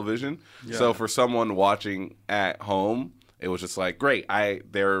on television. So for someone watching at home, it was just like, great,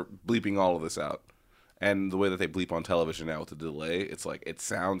 they're bleeping all of this out. And the way that they bleep on television now with the delay, it's like it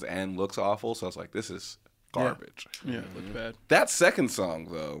sounds and looks awful. So I was like, this is garbage. Yeah, it looked bad. That second song,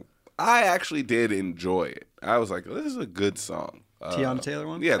 though, I actually did enjoy it. I was like, this is a good song. Tiana Taylor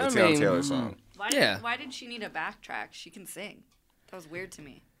one? Yeah, the I Tiana mean, Taylor song. Why did she need a backtrack? She can sing. That was weird to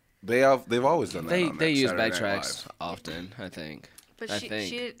me. They've always done that. They on they that use Saturday Night backtracks Live. often, I think. But I she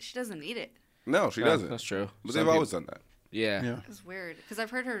think. she doesn't need it. No, she Oh, doesn't. that's true. But Some they've always done that. Yeah. Yeah. It was weird because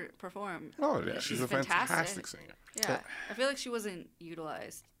I've heard her perform. Oh yeah, she's a fantastic singer. Yeah, I feel like she wasn't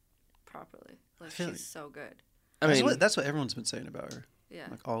utilized properly. Like feel she's so good. I That's mean, what everyone's been saying about her. Yeah.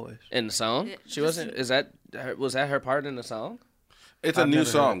 Like always. in the song, Yeah, she just- wasn't. Was that her part in the song? It's a I've new never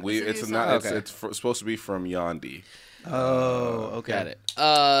heard song. it. It's a new Not. song. It's, Okay. supposed to be from Yandi. Oh, okay. Got it.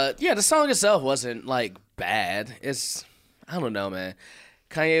 Yeah, the song itself wasn't like bad. I don't know, man.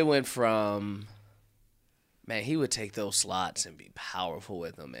 Kanye went from, man, he would take those slots and be powerful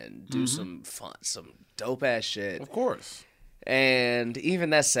with them and do some fun, some dope ass shit. Of course. And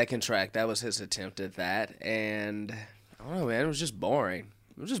even that second track, that was his attempt at that. And I don't know, man, it was just boring.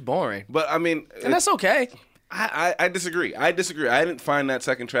 It was just boring. But I mean, And that's okay. I disagree. I didn't find that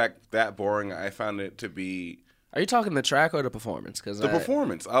second track that boring. I found it to be Are you talking the track or the performance? Because the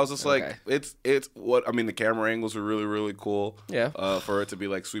performance. I was just Okay. like, it's what I mean. The camera angles were really really cool. Yeah. For it to be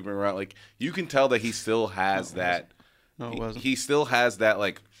like sweeping around, like you can tell that he still has that. No, it wasn't. He still has that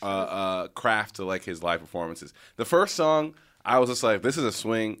like craft to like his live performances. The first song, I was just like, this is a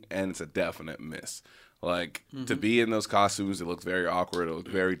swing and it's a definite miss. Like to be in those costumes, it looks very awkward. It looks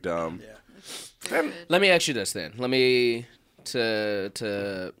very dumb. Let me ask you this then. Let me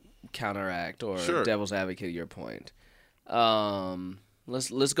to counteract or Sure. devil's advocate your point. Kanye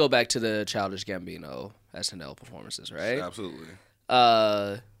let's go back to the Childish Gambino SNL performances, right? Absolutely.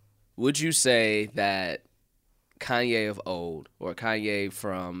 Would you say that Kanye of old, or Kanye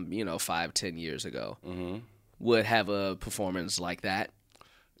from 5-10 years ago, would have a performance like that?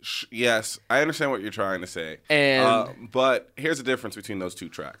 Yes, I understand what you're trying to say. But here's the difference between those two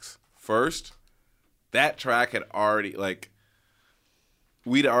tracks. First, that track had already,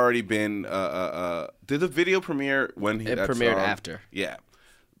 we'd already been, did the video premiere when it premiered after? Yeah.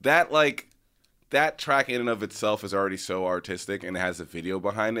 That track in and of itself is already so artistic and it has a video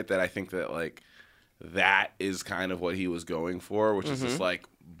behind it that I think that, that is kind of what he was going for, which is just,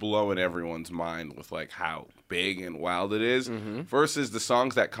 blowing everyone's mind with, how big and wild it is, versus the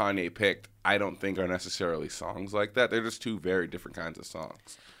songs that Kanye picked, I don't think are necessarily songs like that. They're just two very different kinds of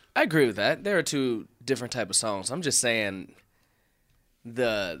songs. I agree with that. There are two different type of songs. I'm just saying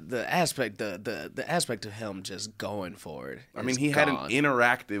the aspect of him just going for it. I mean, he had an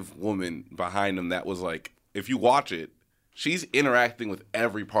interactive woman behind him that was if you watch it, she's interacting with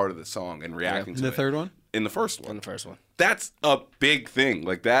every part of the song and reacting to it. In the third one? In the first one. In the first one. That's a big thing. To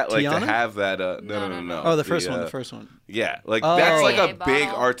have that. No. Oh, the first one. Yeah. That's a big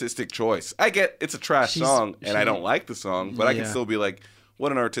artistic choice. I get it's a trash song and I don't like the song, but I can still be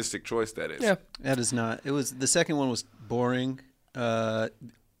what an artistic choice that is. Yeah. That is not. It was, the second one was boring. Tiana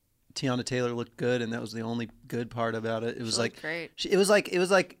Taylor looked good, and that was the only good part about it. It was great. It was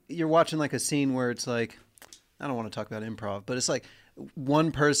like you're watching a scene where it's I don't want to talk about improv, but it's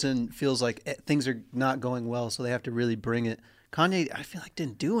one person feels like things are not going well, so they have to really bring it. Kanye, I feel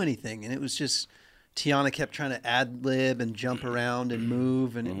didn't do anything, and it was just Tiana kept trying to ad-lib and jump around and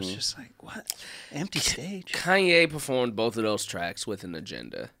move, and it was just what? Empty stage. Kanye performed both of those tracks with an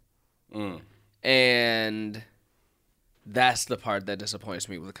agenda. And that's the part that disappoints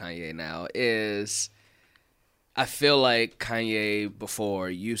me with Kanye now is I feel like Kanye before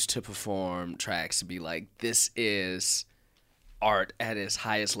used to perform tracks to be this is art at its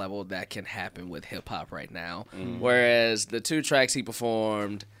highest level that can happen with hip-hop right now. Whereas the two tracks he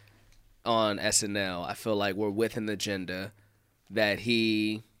performed on SNL, I feel were with an agenda that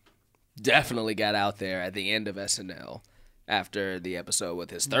he definitely got out there at the end of SNL after the episode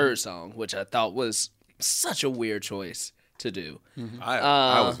with his third song, which I thought was such a weird choice to do.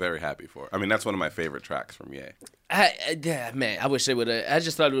 I was very happy for it. I mean, that's one of my favorite tracks from Ye. I wish they would have. I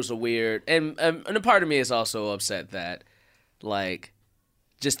just thought it was a weird, and a part of me is also upset that,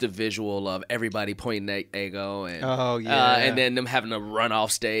 just the visual of everybody pointing at Ego and and then them having to run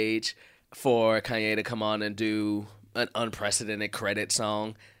off stage for Kanye to come on and do an unprecedented credit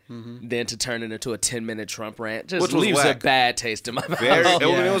song. Then to turn it into a 10-minute Trump rant just leaves a bad taste in my mouth.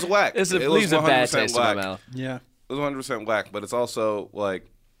 It was whack. It leaves a bad taste in my mouth. Yeah. It was 100% whack, but it's also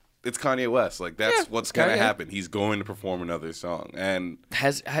it's Kanye West. That's what's going to happen. He's going to perform another song. And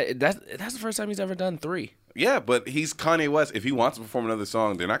that's the first time he's ever done 3. Yeah, but he's Kanye West. If he wants to perform another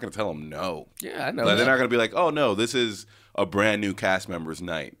song, they're not going to tell him no. Yeah, I know. They're not going to be oh, no, this is a brand new cast member's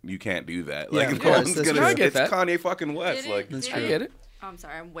night. You can't do that. Yeah, it's Kanye fucking West. That's true. I get it. I'm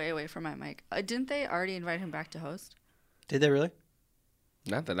sorry, I'm way away from my mic. Didn't they already invite him back to host? Did they really?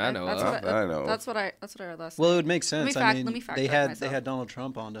 Not that I know of. That's what I read last Well, it would make sense. Let me fact they check had Donald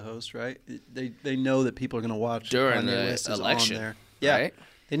Trump on to host, right? They know that people are going to watch during the election. On there. Yeah, right?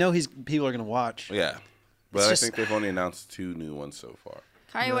 They know people are going to watch. Yeah, but I think they've only announced 2 new ones so far.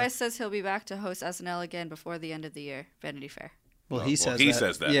 Kanye West says he'll be back to host SNL again before the end of the year. Vanity Fair. Well, he says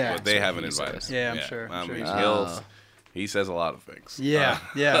that. Yeah, but they haven't invited him. Yeah, I'm sure. He says a lot of things. Yeah.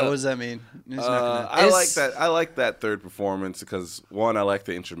 What does that mean? I like that third performance because one, I like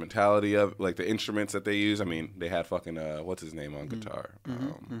the instrumentality of the instruments that they use. I mean, they had fucking what's his name on guitar?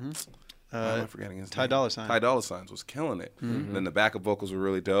 I'm forgetting his name. Ty Dolla $ign. Ty Dolla $ign was killing it. Then the backup vocals were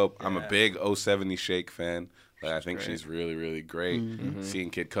really dope. I'm a big 070 Shake fan. I think she's really, really great. Seeing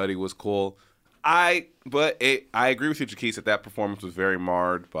Kid Cudi was cool. I agree with you, Jaquise, that performance was very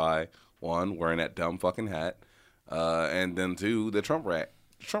marred by, one, wearing that dumb fucking hat. And then 2, the Trump rant.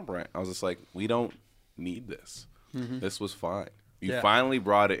 I was just we don't need this. This was fine. You finally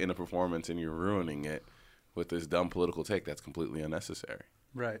brought it in a performance and you're ruining it with this dumb political take that's completely unnecessary.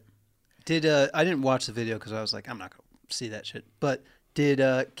 Right. I didn't watch the video because I was I'm not going to see that shit. But did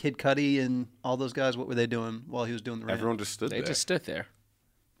Kid Cudi and all those guys, what were they doing while he was doing the rant? Everyone just stood there. They just stood there.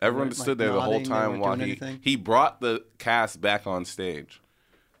 Everyone just stood there the whole time while he brought the cast back on stage.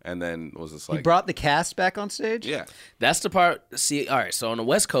 And then was just he brought the cast back on stage? Yeah. That's the part. See, all right, so on the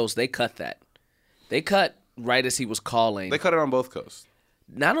West Coast, they cut that. They cut right as he was calling. They cut it on both coasts.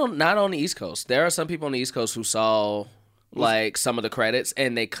 Not on the East Coast. There are some people on the East Coast who saw some of the credits,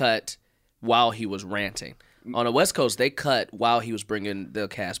 and they cut while he was ranting. On the West Coast, they cut while he was bringing the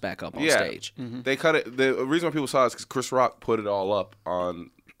cast back up on stage. They cut it. The reason why people saw it is because Chris Rock put it all up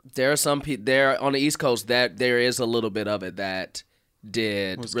on. There are some people there on the East Coast that there is a little bit of it that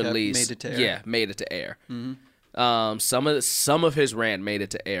did release. made it to air. Yeah, made it to air. Some of his rant made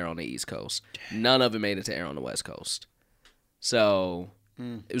it to air on the East Coast. None of it made it to air on the West Coast. So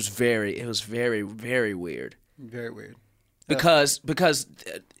it was very, very weird. Very weird. Because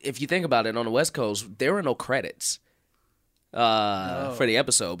if you think about it, on the West Coast there were no credits for the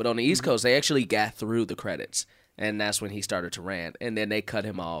episode, but on the East Coast they actually got through the credits, and that's when he started to rant, and then they cut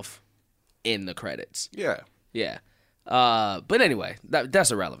him off in the credits. Yeah. But anyway,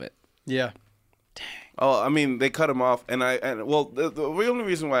 that's irrelevant. Yeah. Oh, I mean, they cut him off, and the only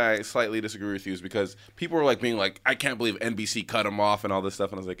reason why I slightly disagree with you is because people were like being like, I can't believe NBC cut him off and all this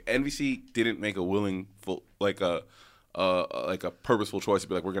stuff, and I was like, NBC didn't make a purposeful choice to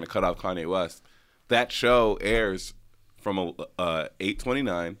be like, we're going to cut off Kanye West. That show airs from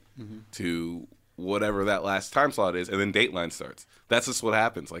 8:29 to whatever that last time slot is, and then Dateline starts. That's just what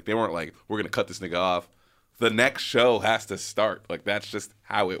happens. Like, they weren't like, we're going to cut this nigga off. The next show has to start. Like, that's just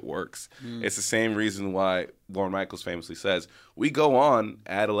how it works. It's the same reason why Lorne Michaels famously says, we go on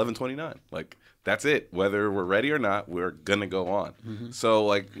at 11:29. Like, that's it. Whether we're ready or not, we're going to go on. So,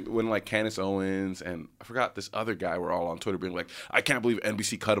 like, when, like, Candace Owens and I forgot this other guy were all on Twitter being like, I can't believe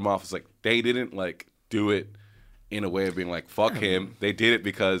NBC cut him off. It's like, they didn't, like, do it in a way of being like, fuck him. They did it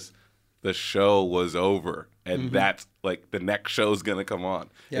because the show was over. And that's, like, the next show's going to come on.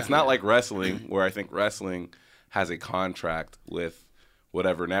 Yeah. It's not like wrestling, where I think wrestling has a contract with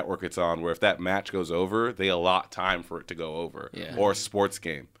whatever network it's on, where if that match goes over, they allot time for it to go over. Yeah. Or a sports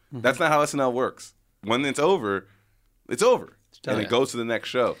game. That's not how SNL works. When it's over, it's over. And it goes to the next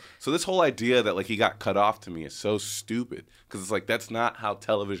show. So this whole idea that, like, he got cut off to me is so stupid. Because it's like, that's not how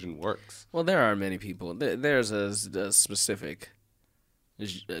television works. Well, there are many people. There's a specific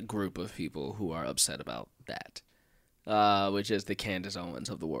group of people who are upset about that. Which is the Candace Owens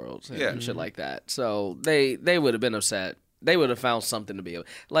of the world and shit like that. So they would have been upset. They would have found something to be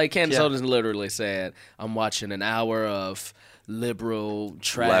like. Candace Owens literally said, "I'm watching an hour of liberal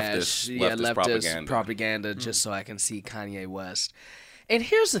trash, leftist propaganda just so I can see Kanye West." And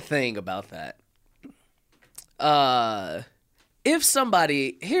here's the thing about that. If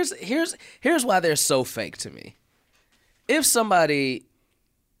somebody here's why they're so fake to me. If somebody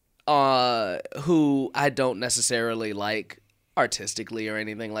who I don't necessarily like artistically or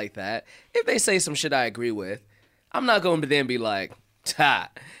anything like that, if they say some shit I agree with, I'm not going to then be like,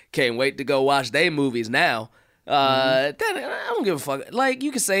 can't wait to go watch they movies now. I don't give a fuck. Like,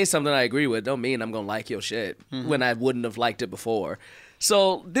 you can say something I agree with, don't mean I'm going to like your shit when I wouldn't have liked it before.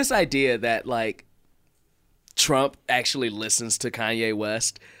 So this idea that, like, Trump actually listens to Kanye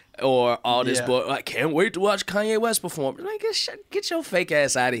West or all this I can't wait to watch Kanye West perform. Like, get your fake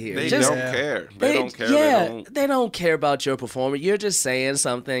ass out of here. They don't care. They don't care. They don't care about your performance. You're just saying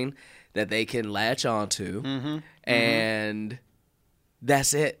something that they can latch onto, and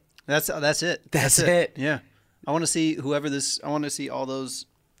that's it. That's it. That's it. Yeah. I want to see I want to see all those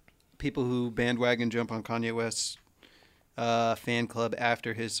people who bandwagon jump on Kanye West's fan club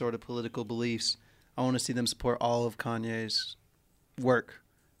after his sort of political beliefs. I want to see them support all of Kanye's work.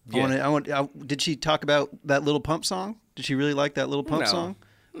 Yeah. Did she talk about that Little Pump song? Did she really like that Little Pump song?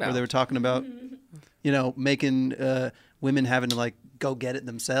 No. Where they were talking about, making women having to, like, go get it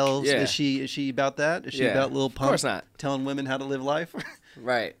themselves. Yeah. Is she about that? Is she about Lil Pump? Of course not. Telling women how to live life?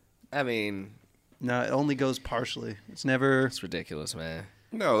 Right. I mean, no, it only goes partially. It's ridiculous, man.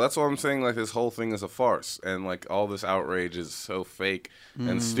 No, that's what I'm saying. Like, this whole thing is a farce, and, like, all this outrage is so fake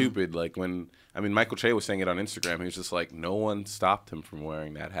and stupid. Like, Michael Che was saying it on Instagram. He was just like, no one stopped him from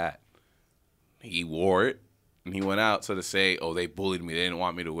wearing that hat. He wore it, and he went out. So to say, oh, they bullied me, they didn't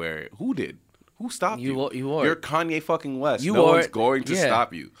want me to wear it. Who did? Who stopped you? You wore You're it. Kanye fucking West. No one's going to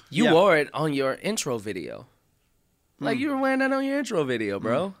stop you. You wore it on your intro video. Like, you were wearing that on your intro video,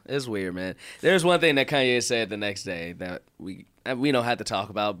 bro. It's weird, man. There's one thing that Kanye said the next day that we don't have to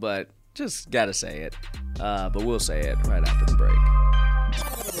talk about, but just gotta say it. But we'll say it right after the break.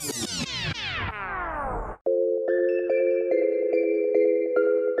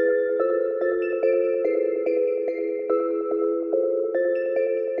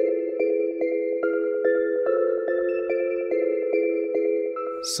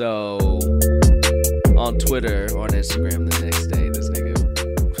 So, on Twitter or on Instagram the next day, this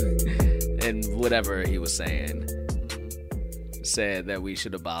nigga, and whatever he was saying, said that we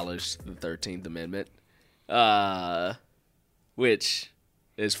should abolish the 13th Amendment, which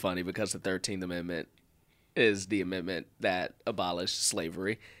is funny because the 13th Amendment is the amendment that abolished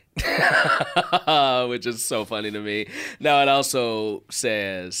slavery, which is so funny to me. No, it also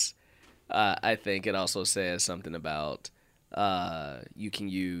says, I think it also says something about you can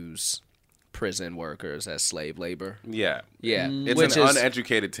use prison workers as slave labor. Yeah. Yeah. It's an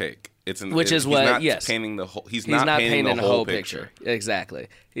uneducated take. He's not painting the whole. He's not painting the whole picture. Exactly.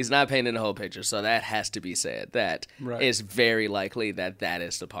 He's not painting the whole picture. So that has to be said. That is very likely that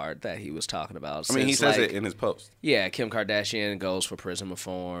is the part that he was talking about. I mean, he says it in his post. Yeah, Kim Kardashian goes for prison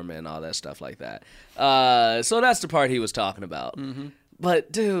reform and all that stuff like that. So that's the part he was talking about. Mm-hmm.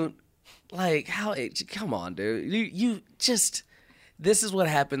 But dude, like, come on, dude. You just. This is what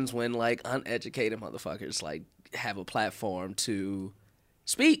happens when like uneducated motherfuckers like have a platform to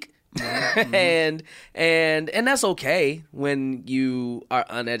speak. Mm-hmm. and that's okay when you are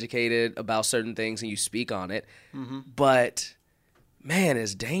uneducated about certain things and you speak on it. Mm-hmm. But man,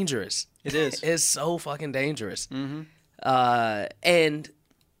 it's dangerous. It is. It's so fucking dangerous. Mm-hmm. And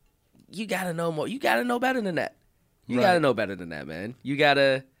you gotta know more. You gotta know better than that. You gotta know better than that, man. You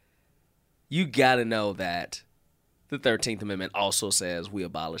gotta know that the 13th Amendment also says we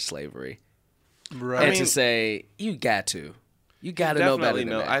abolish slavery. Right. And to say you got to know better than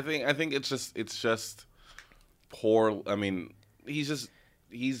that. I think it's just poor. I mean, he's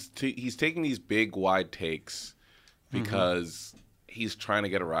taking these big wide takes because he's trying to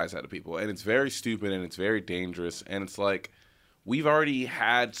get a rise out of people, and it's very stupid and it's very dangerous. And it's like we've already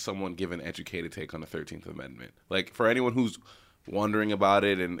had someone give an educated take on the 13th Amendment. Like for anyone who's wondering about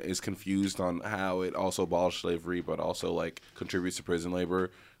it and is confused on how it also abolished slavery but also like contributes to prison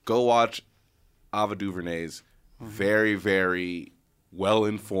labor, go watch Ava DuVernay's very, very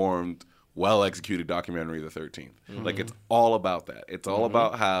well-informed, well-executed documentary, The 13th. Mm-hmm. Like, it's all about that. It's all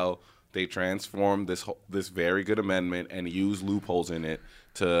about how they transformed this very good amendment and use loopholes in it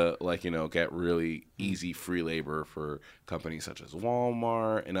to, like, get really easy free labor for companies such as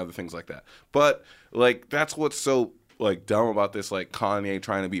Walmart and other things like that. But, like, that's what's so, like, dumb about this, like, Kanye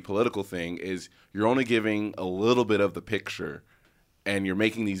trying to be political thing is you're only giving a little bit of the picture. And you're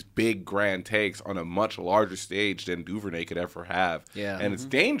making these big, grand takes on a much larger stage than DuVernay could ever have. Yeah. And it's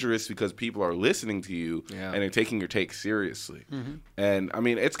dangerous because people are listening to you and they're taking your take seriously. Mm-hmm. And, I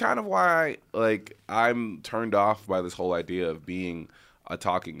mean, it's kind of why, like, I'm turned off by this whole idea of being a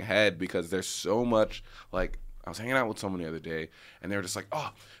talking head because there's so much, like, I was hanging out with someone the other day and they were just like, oh,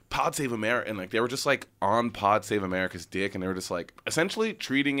 Pod Save America. And, like, they were just, like, on Pod Save America's dick and they were just, like, essentially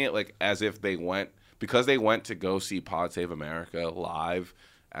treating it, like, as if they went to go see Pod Save America live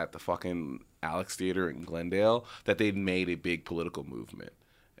at the fucking Alex Theater in Glendale, that they'd made a big political movement.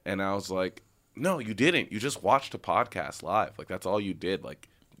 And I was like, no, you didn't. You just watched a podcast live. Like, that's all you did. Like,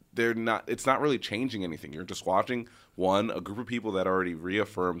 it's not really changing anything. You're just watching, a group of people that already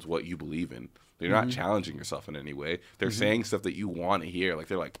reaffirms what you believe in. They're not challenging yourself in any way. They're saying stuff that you want to hear. Like,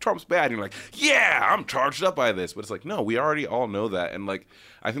 they're like, Trump's bad. And you're like, yeah, I'm charged up by this. But it's like, no, we already all know that. And, like,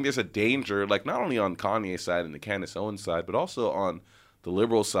 I think there's a danger, like, not only on Kanye's side and the Candace Owens side, but also on the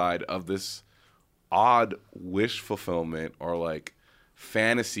liberal side of this odd wish fulfillment or, like,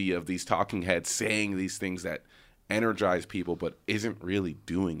 fantasy of these talking heads saying these things that energize people but isn't really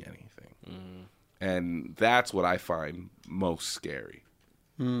doing anything. And that's what I find most scary.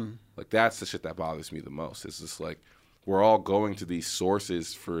 Like, that's the shit that bothers me the most. It's just like we're all going to these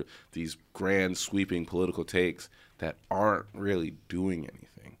sources for these grand sweeping political takes that aren't really doing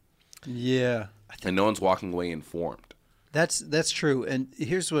anything. Yeah. And no one's walking away informed. That's true. And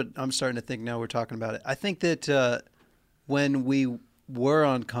here's what I'm starting to think now we're talking about it. I think that when we were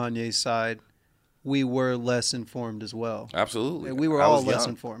on Kanye's side, we were less informed as well. Absolutely. We were all less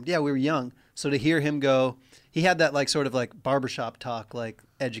informed. Yeah, we were young. So to hear him go, he had that like sort of like barbershop talk, like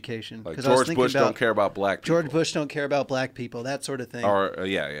education. Like George Bush don't care about black people. George Bush don't care about black people, that sort of thing. Or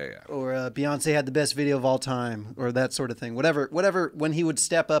yeah. Or Beyonce had the best video of all time, or that sort of thing. Whatever. When he would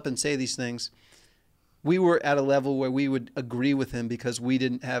step up and say these things, we were at a level where we would agree with him because we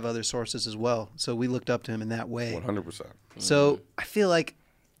didn't have other sources as well. So we looked up to him in that way. 100%. So I feel like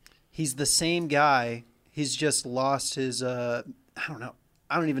he's the same guy. He's just lost his, I don't know.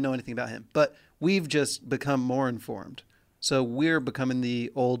 I don't even know anything about him. But we've just become more informed. So we're becoming the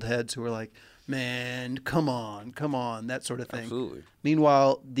old heads who are like, man, come on, that sort of thing. Absolutely.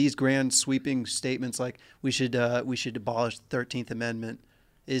 Meanwhile, these grand sweeping statements like we should abolish the 13th Amendment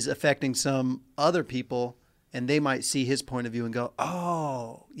is affecting some other people, and they might see his point of view and go,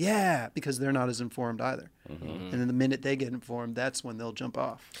 oh, yeah, because they're not as informed either. Mm-hmm. And then the minute they get informed, that's when they'll jump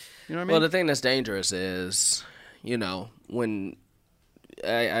off. You know what I mean? Well, the thing that's dangerous is, when I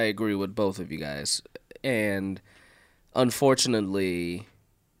agree with both of you guys, and unfortunately,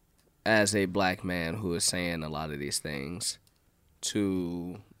 as a black man who is saying a lot of these things,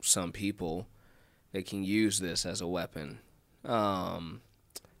 to some people that can use this as a weapon, and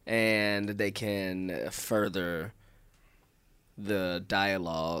they can further the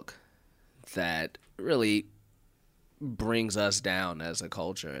dialogue that really brings us down as a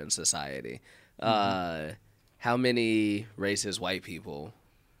culture and society. How many racist white people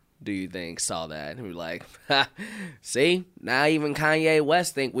do you think saw that and were like, see, now even Kanye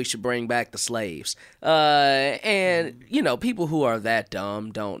West think we should bring back the slaves? And, you know, people who are that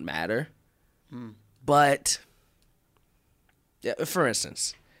dumb don't matter. But, for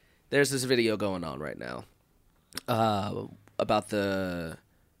instance, there's this video going on right now about the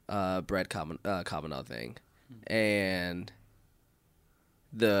Brett Kavanaugh thing. And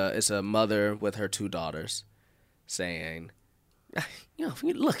it's a mother with her 2 daughters saying, you know,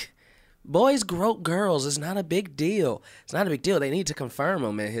 look, boys grope girls. It's not a big deal. It's not a big deal. They need to confirm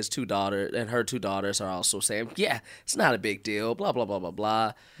them. And her 2 daughters are also saying, yeah, it's not a big deal. Blah, blah, blah, blah,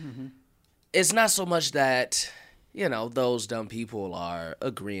 blah. It's not so much that, you know, those dumb people are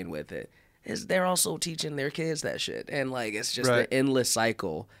agreeing with it. They're also teaching their kids that shit. And, like, it's just an endless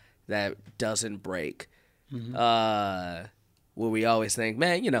cycle that doesn't break. Where we always think,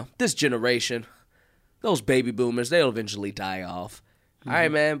 man, you know, this generation, those baby boomers, they'll eventually die off. All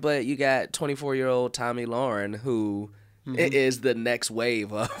right, man, but you got 24-year-old Tommy Lauren who is the next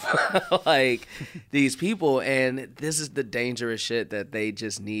wave of, like, these people, and this is the dangerous shit that they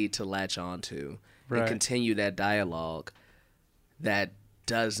just need to latch on to and continue that dialogue that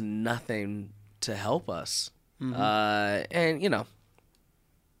does nothing to help us. And, you know,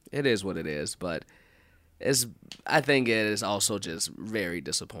 it is what it is, but I think it is also just very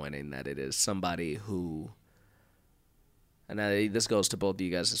disappointing that it is somebody who, and this goes to both of you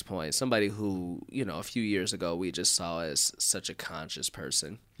guys' points, somebody who, you know, a few years ago we just saw as such a conscious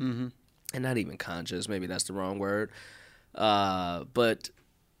person. And not even conscious, maybe that's the wrong word. But,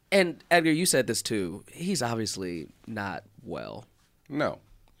 and Edgar, you said this too, he's obviously not well. No.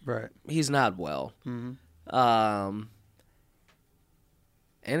 Right. He's not well. And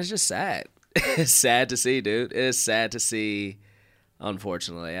it's just sad. It's sad to see, dude. It is sad to see,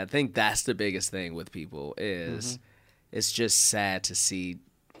 unfortunately. I think that's the biggest thing with people is it's just sad to see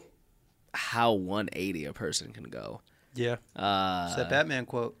how 180 a person can go. Yeah. It's that Batman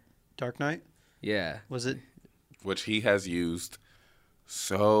quote, Dark Knight? Yeah. Was it? Which he has used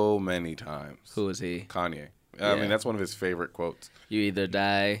so many times. Who is he? Kanye. I mean, that's one of his favorite quotes. You either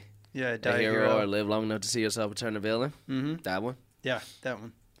die Die a hero or live long enough to see yourself return a villain. That one? Yeah, that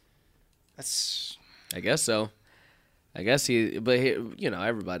one. That's. I guess so. I guess you know,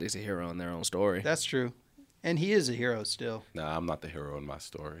 everybody's a hero in their own story. That's true. And he is a hero still. Nah, I'm not the hero in my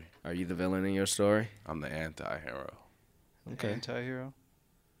story. Are you the villain in your story? I'm the anti-hero. Okay. Anti-hero?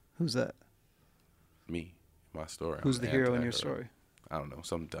 Who's that? Me. My story. Who's I'm the hero in anti-hero. your story? I don't know.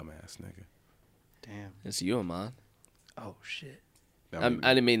 Some dumbass nigga. Damn. It's you, Amon. Oh, shit. I I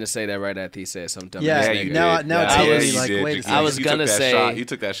didn't mean to say that right after he said some dumb Yeah, ass you nigga. now did. it's I hitting was- me like, did. wait a You second. I was took gonna that say- shot. You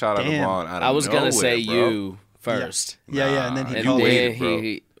took that shot at Damn. Amon out of I was gonna say nowhere, bro. you first. Yeah, and then he And called waited, then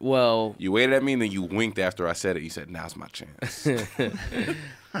bro. well, You waited at me and then you winked after I said it. You said, "Now's my chance."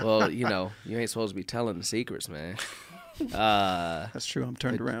 well, you know, you ain't supposed to be telling the secrets, man. That's true. I'm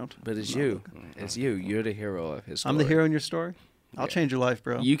turned around. But it's you. It's you. You're the hero of his story. I'm the hero in your story? I'll change your life,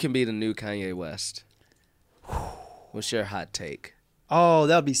 bro. You can be the new Kanye West. What's your hot take? Oh,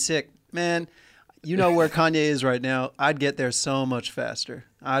 that would be sick. Man, you know where Kanye is right now. I'd get there so much faster.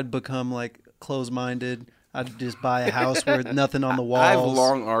 I'd become like closed-minded. I'd just buy a house with nothing on the walls. I've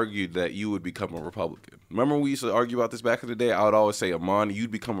long argued that you would become a Republican. Remember when we used to argue about this back in the day? I would always say, Amon,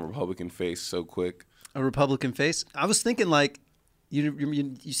 you'd become a Republican face so quick. A Republican face? I was thinking like,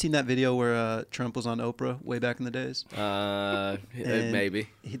 you seen that video where Trump was on Oprah way back in the days? And Maybe.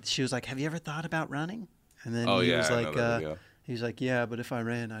 She was like, have you ever thought about running? And then Oh, he yeah, was I like, know that video. he's like, yeah, but if I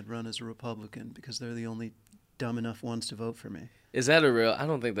ran, I'd run as a Republican because they're the only dumb enough ones to vote for me. Is that a real? I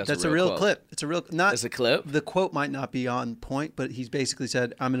don't think That's a real quote. clip. It's a real not. It's a clip? The quote might not be on point, but he's basically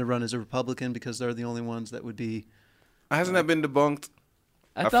said, "I'm going to run as a Republican because they're the only ones that would be." Hasn't that been debunked?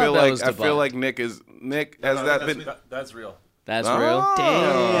 I thought feel that like was I feel debunked. like Nick has been. That's real. That's Oh. real.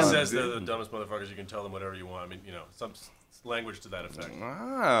 Damn. He says they're the dumbest motherfuckers. You can tell them whatever you want. I mean, you know, some language to that effect.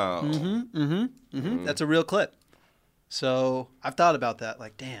 Wow. That's a real clip. So I've thought about that.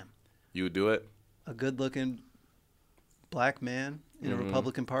 Like, damn, You would do it? a good-looking black man in a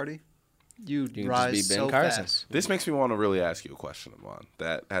Republican Party, you'd You can rise just be Ben so Carson. fast. This makes me want to really ask you a question, Amon.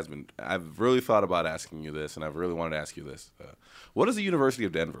 I've really thought about asking you this, and I've really wanted to ask you this. What is the University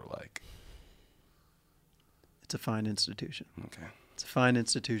of Denver like? It's a fine institution. Okay. It's a fine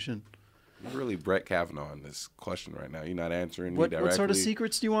institution. You're really Brett Kavanaugh in this question right now. You're not answering me What directly. sort of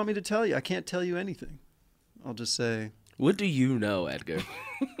secrets do you want me to tell you? I can't tell you anything. I'll just say. What do you know, Edgar?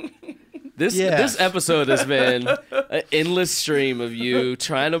 This episode has been an endless stream of you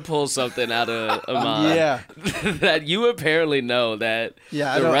trying to pull something out of Ahmad that you apparently know that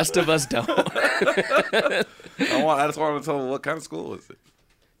the rest of us don't. I just wanted to tell him what kind of school is it.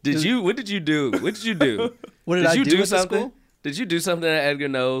 What did you do? What did you do? What did I you do at something? the school? Did you do something that Edgar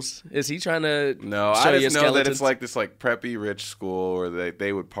knows? Is he trying to No, show I you just know skeletons? that it's like this like preppy rich school where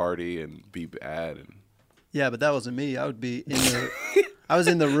they would party and be bad. And Yeah, but that wasn't me. I would be in the. I was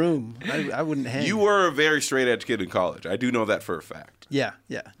in the room. I wouldn't hang. you were a very straight edge kid in college. I do know that for a fact. Yeah.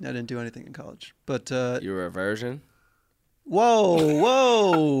 I didn't do anything in college. But You were a virgin?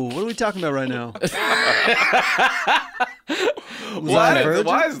 whoa! What are we talking about right now?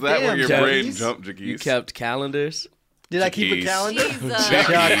 Why is that Damn, where your Jackie's. brain jumped, Jaquise? You kept calendars? Did I keep a Jaquise. calendar? Jesus.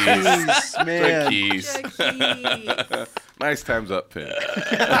 Jaquise, man. Jaquise. Jaquise. Nice times up, Pin.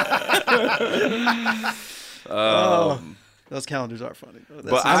 Those calendars are funny.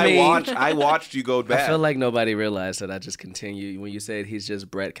 But I mean- I watched you go bad. I feel like nobody realized that I just continue. When you said he's just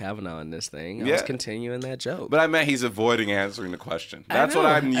Brett Kavanaugh in this thing, I was Yeah. continuing that joke. But I meant he's avoiding answering the question. I That's what know.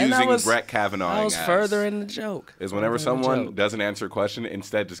 I'm And using I was- Brett Kavanaugh I was as. furthering the joke. Is whenever Furthering the someone joke. doesn't answer a question,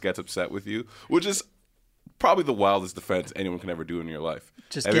 instead just gets upset with you, which is probably the wildest defense anyone can ever do in your life.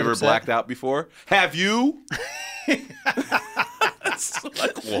 Just Have get you ever upset? blacked out before? Have you? It's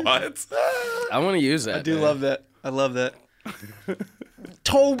like, what? I want to use that. I do man. love that. I love that.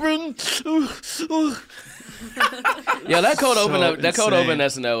 Tobin. Yeah, that cold open So up. That cold insane. open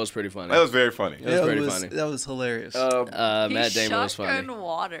SNL was pretty funny. That was very funny. That was pretty funny. That was hilarious. Matt Damon was funny. Shotgun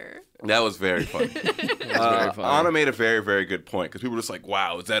water. That was very funny. Very funny. Anna made a very, very good point because people were just like,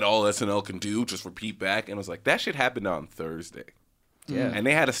 wow, is that all SNL can do? Just repeat back? And I was like, that shit happened on Thursday. Yeah. And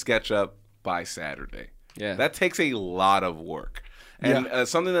they had a sketch up by Saturday. Yeah. That takes a lot of work. And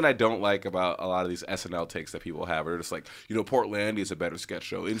something that I don't like about a lot of these SNL takes that people have are just like, Portlandia is a better sketch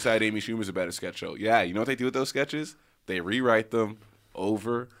show. Inside Amy Schumer is a better sketch show. Yeah, you know what they do with those sketches? They rewrite them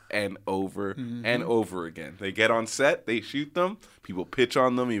over and over and over again. They get on set, they shoot them, people pitch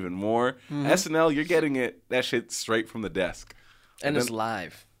on them even more. SNL, you're getting that shit straight from the desk. And it's then-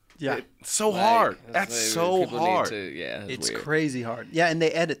 live. yeah. It's so hard. That's like, so people need hard. yeah, It's weird. crazy hard. Yeah, and they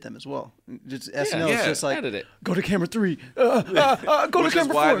edit them as well. Just SNL yeah, is just like, edit it. go to camera 3. Go to Which is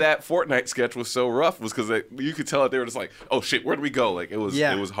camera why 4. that Fortnite sketch was so rough, was because you could tell that they were just like, oh shit, where do we go? Like it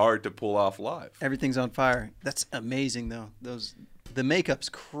was hard to pull off live. Everything's on fire. That's amazing, though. The makeup's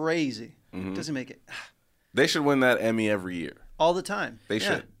crazy. Mm-hmm. It doesn't make it They should win that Emmy every year. all the time. They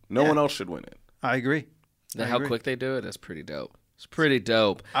Yeah. should. No one else should win it. I agree. I How agree. quick they do it, that's pretty dope. It's pretty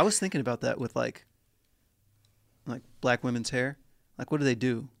dope. I was thinking about that with like black women's hair. Like, what do they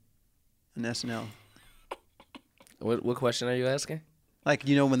do in SNL? What question are you asking? Like,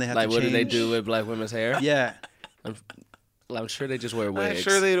 when they have Like, to what do they change? do with black women's hair? Yeah. I'm sure they just wear I'm wigs.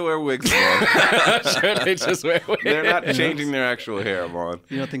 sure they wear wigs, man. I'm sure they just wear wigs. They're not changing their actual hair, man.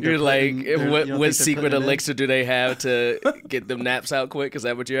 You don't think You're they're like, putting- they're- you don't what think they're secret putting it in? elixir do they have to get them naps out quick? Is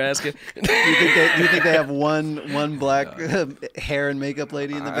that what you're asking? You think they have one black hair and makeup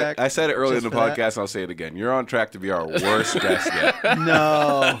lady in the back? I said it earlier in Just the for that? podcast, and I'll say it again. You're on track to be our worst guest yet.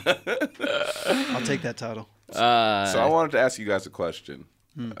 No. I'll take that title. So I wanted to ask you guys a question.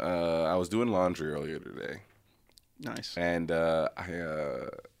 I was doing laundry earlier today. Nice. And I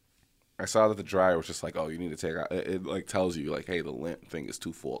saw that the dryer was just like, oh, you need to take out. It like tells you like, hey, the lint thing is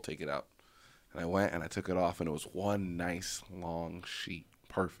too full. Take it out. And I went and I took it off, and it was one nice long sheet,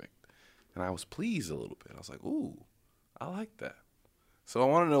 perfect. And I was pleased a little bit. I was like, ooh, I like that. So I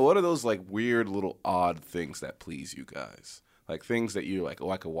want to know, what are those like weird little odd things that please you guys? Like things that you're like,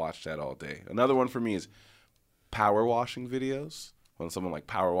 oh, I could watch that all day. Another one for me is power washing videos. When someone like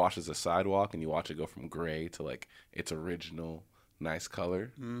power washes a sidewalk and you watch it go from gray to like its original nice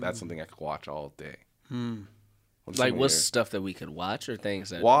color, that's something I could watch all day. Like, what's stuff that we could watch or things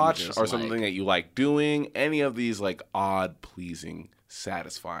that watch we just or like? something that you like doing? Any of these like odd, pleasing,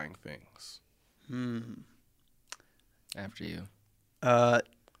 satisfying things? After you.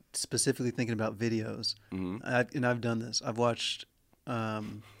 Specifically thinking about videos, Mm-hmm. and I've done this. I've watched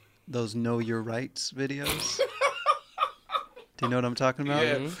those Know Your Rights videos. Do you know what I'm talking about?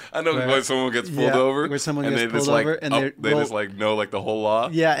 Yeah, I know Where- when someone gets pulled yeah, over, where someone and gets they just pulled like over and they roll- just like know like the whole law.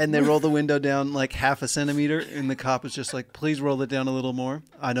 Yeah, and they roll the window down like half a centimeter, and the cop is just like, "Please roll it down a little more."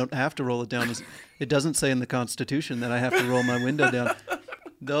 I don't have to roll it down. It doesn't say in the Constitution that I have to roll my window down.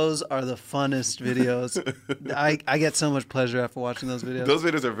 Those are the funnest videos. I get so much pleasure after watching those videos. Those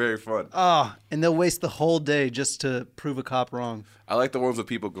videos are very fun. Oh, and they'll waste the whole day just to prove a cop wrong. I like the ones with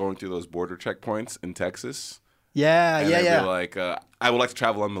people going through those border checkpoints in Texas. Yeah, And yeah, they'd yeah. be like, I would like to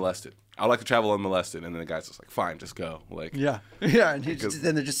travel unmolested. I would like to travel unmolested. And then the guy's just like, fine, just go. Like, Yeah, yeah, and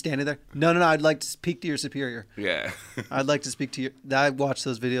then they're just standing there. No, I'd like to speak to your superior. yeah. I'd like to speak to your. I watch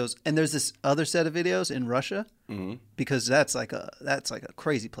those videos, and there's this other set of videos in Russia because that's like a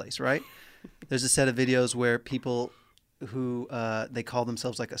crazy place, right? There's a set of videos where people who they call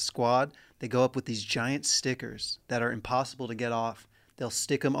themselves like a squad. They go up with these giant stickers that are impossible to get off. They'll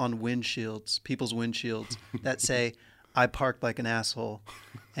stick them on windshields, people's windshields that say, "I parked like an asshole."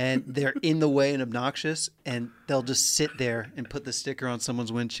 And they're in the way and obnoxious, and they'll just sit there and put the sticker on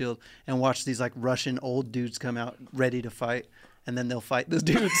someone's windshield and watch these like Russian old dudes come out ready to fight, and then they'll fight the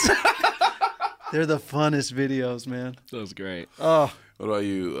dudes. They're the funnest videos, man. That was great. Oh, What about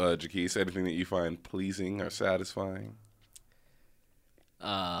you, Jaquise? Anything that you find pleasing or satisfying?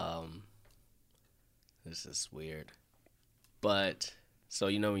 This is weird. But, so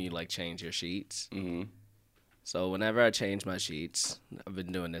you know when you like change your sheets? Mm-hmm. So whenever I change my sheets, I've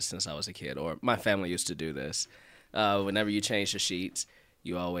been doing this since I was a kid, or my family used to do this. Whenever you change the sheets,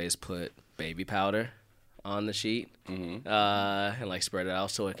 you always put baby powder on the sheet and like spread it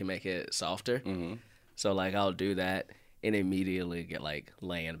out so it can make it softer. Mm-hmm. So like I'll do that and immediately get like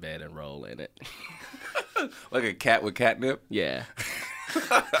lay in bed and roll in it. Like a cat with catnip? Yeah.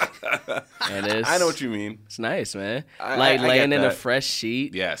 And I know what you mean. It's nice, man. I Like get laying in a that. fresh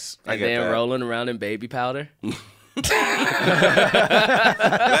sheet. Yes, I And get then that. rolling around in baby powder.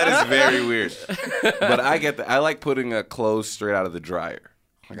 That is very weird. But I get that. I like putting clothes straight out of the dryer.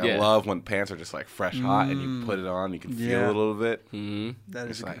 Like I Yeah. love when pants are just like fresh hot and you put it on, you can feel Yeah. it a little bit. that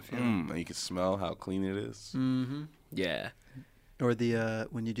It's is a like, good feeling. and you can smell how clean it is. Yeah. Or the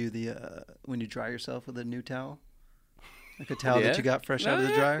when you do the when you dry yourself with a new towel, like a towel that you got fresh out of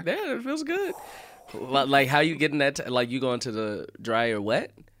the dryer. Yeah, it feels good. Like how you getting that? Like you going to the dryer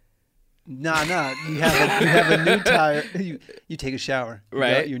wet? Nah. You have a new towel. You take a shower. You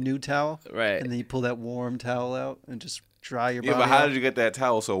Right. got your new towel. Right. And then you pull that warm towel out and just dry your Yeah, body. but how out. did you get that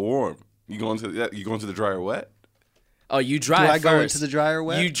towel so warm? You going to the dryer wet? Oh, you Do dry I first. go into the dryer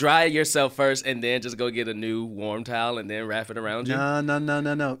wet? You dry yourself first, and then just go get a new warm towel, and then wrap it around you.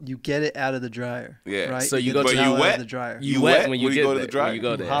 No. You get it out of the dryer. Yeah. Right. So you get go the to- But towel you out wet? of the dryer. You wet wet when when you you get go to there, the dryer? when you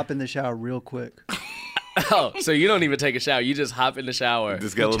go You there. hop in the shower real quick. Oh, so you don't even take a shower. You just hop in the shower.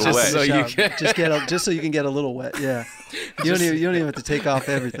 Just get a little Just wet. so you Shower. can. just so you can get a little wet. Yeah. You don't even have to take off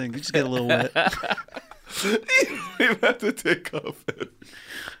everything. You just get a little wet. You have to take off it.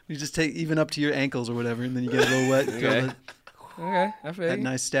 You just take even up to your ankles or whatever, and then you get a little wet. You feel Okay. Okay, I feel that you.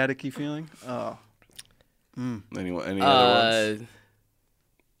 nice staticky feeling. Oh. Any other ones?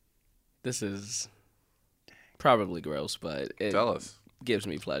 This is probably gross, but it Tell us. gives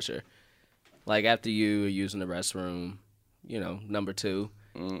me pleasure. Like after you are using the restroom, number 2,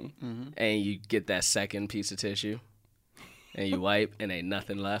 and you get that second piece of tissue, and you wipe, and ain't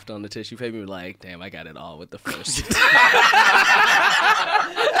nothing left on the tissue paper. You're like, damn, I got it all with the first.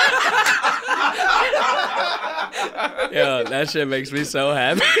 Yo, that shit makes me so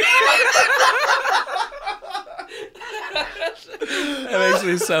happy. That makes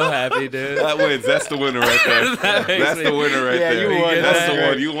me so happy, dude. That wins. That's the winner right there. That's the winner right Yeah, there. you won That's that. the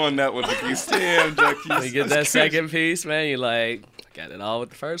one. You won that one, Jaquise. Damn, Jaquise. You get that second piece, man. You like, got it all with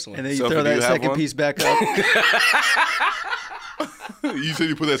the first one. And then you Sophie, throw do you that have second one? piece back up. You said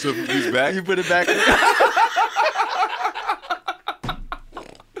you put that stuff in his back? You put it back.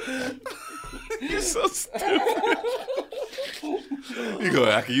 You're so stupid. You go,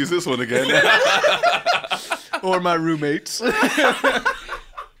 I can use this one again. Or my roommates. That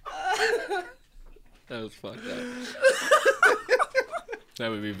was fucked up. That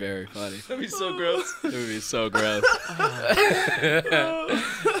would be very funny. That'd be so gross. It would be so gross.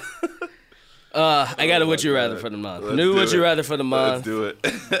 I got a would you rather for the month. Let's New do would you it. rather for the Let's month. do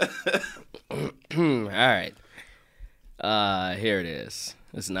it. All right. Here it is.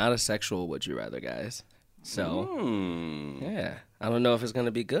 It's not a sexual would you rather, guys. So, yeah. I don't know if it's going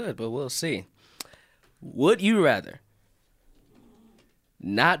to be good, but we'll see. Would you rather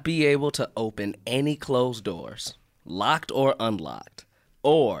not be able to open any closed doors, locked or unlocked,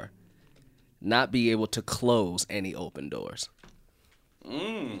 or not be able to close any open doors?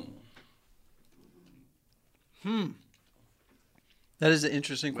 That is an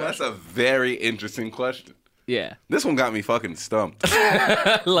interesting That's question. a very interesting question. Yeah. This one got me fucking stumped.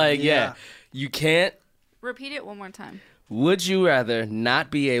 Like, Yeah. you can't. Repeat it one more time. Would you rather not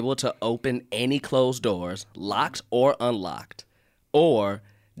be able to open any closed doors, locked or unlocked, or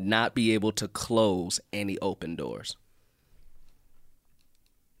not be able to close any open doors?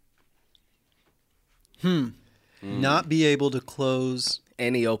 Not be able to close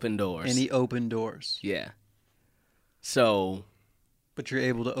Any open doors. any open doors. Yeah. So, But you're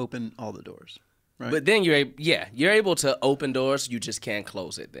able to open all the doors, right? but then you're able to open doors. You just can't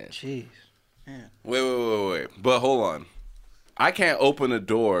close it then. Jeez. Wait. But hold on. I can't open a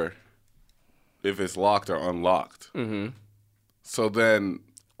door if it's locked or unlocked. Mm-hmm. So then,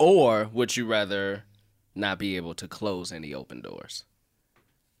 Or would you rather not be able to close any open doors?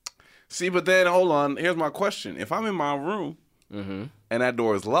 see, but then hold on. Here's my question: if I'm in my room and that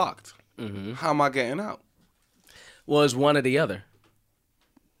door is locked, how am I getting out? Well, it's one or the other.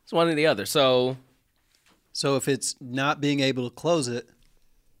 It's one or the other. So, So if it's not being able to close it,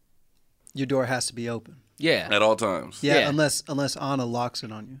 your door has to be open. yeah. At all times. Yeah, Yeah. unless Anna locks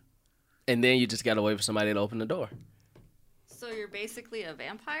it on you. And then you just got to wait for somebody to open the door. So you're basically a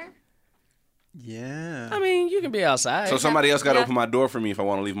vampire? Yeah. I mean, you can be outside. So somebody else got to Yeah. open my door for me if I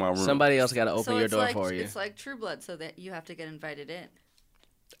want to leave my room. Somebody else got to open So your it's door like, for you. It's like True Blood, so that you have to get invited in.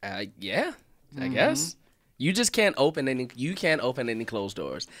 Yeah, I guess. You just can't open any. You can't open any closed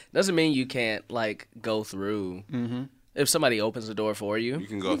doors. Doesn't mean you can't like go through. If somebody opens the door for you, You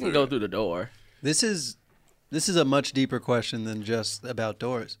can go through go it. through the door. This is a much deeper question than just about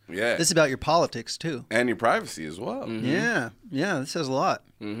doors. Yeah. This is about your politics too. And your privacy as well. Yeah. Yeah, this says a lot.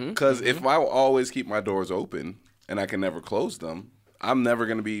 Because if I always keep my doors open and I can never close them, I'm never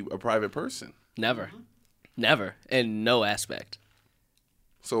going to be a private person. Never, never, in no aspect.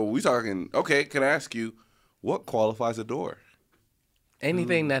 So we talking, okay, can I ask you, what qualifies a door?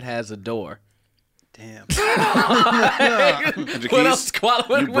 Anything that has a door. Damn. What else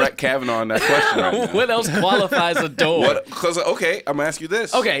You Brett Kavanaugh on that question right now. What else qualifies a door? Because, okay, I'm going to ask you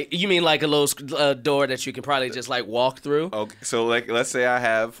this. Okay, you mean like a little door that you can probably just like walk through, Okay, so like, let's say I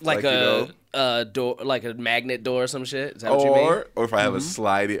have like you a know, door, like a magnet door or some shit. Is that what you mean? or if I have a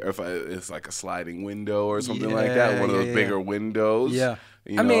sliding, or if it's like a sliding window or something like that, one of those Yeah. bigger windows. Yeah.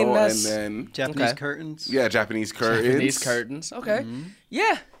 You I mean, know, that's- and then Japanese Okay. curtains. yeah, Japanese curtains. These curtains. Okay.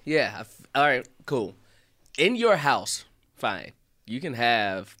 Yeah. All right. Cool. In your house, fine. You can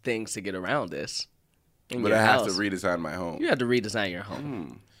have things to get around this. In But your I have house. to redesign my home. You have to redesign your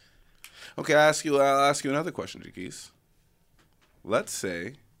home. Okay, I'll ask you another question, Jaquise. Let's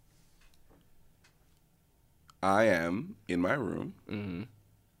say I am in my room. Mm-hmm.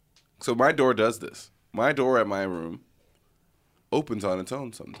 So my door does this. My door at my room opens on its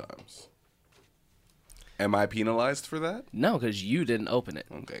own sometimes. Am I penalized for that? No, because you didn't open it.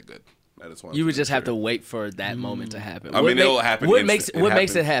 Okay, good. I just wanted You would make just have to sure. wait for that moment to happen. I mean, it'll happen. What makes instant. what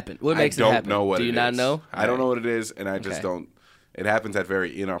makes it happen? What makes I it don't happen? know what Do you it not is. know? I don't know what it is, and I just Okay. don't. It happens at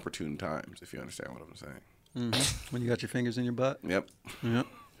very inopportune times, if you understand what I'm saying. When you got your fingers in your butt. Yep. Yep.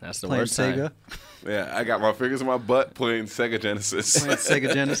 That's the Playing worst Sega. time. Yeah, I got my fingers in my butt playing Sega Genesis. Playing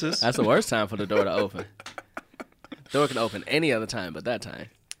Sega Genesis. That's the worst time for the door to open. Door can open any other time, but that time.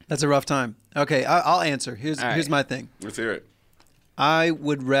 That's a rough time. Okay, I'll answer. Here's All right. here's my thing. Let's hear it. I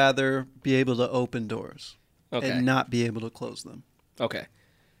would rather be able to open doors Okay. and not be able to close them. Okay.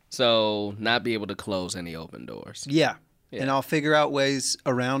 So not be able to close any open doors. Yeah. Yeah. And I'll figure out ways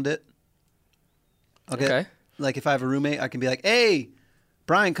around it. Okay. Like if I have a roommate, I can be like, "Hey,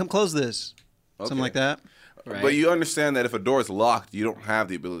 Brian, come close this." Something Okay. like that. Right. But you understand that if a door is locked, you don't have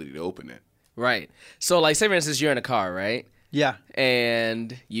the ability to open it. Right. So like say for instance you're in a car, right? Yeah.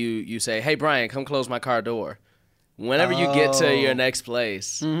 And you say, "Hey Brian, come close my car door." Whenever you get to your next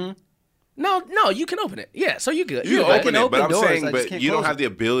place. No, you can open it. Yeah, so you good. You You're can good. open it, open but I'm doors, saying, I just but can't you don't close have it. the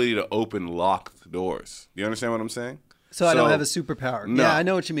ability to open locked doors. Do you understand what I'm saying? So I don't have a superpower. No. Yeah, I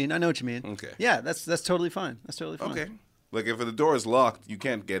know what you mean. Okay. Yeah, that's totally fine. That's totally fine. Okay. Like if the door is locked, you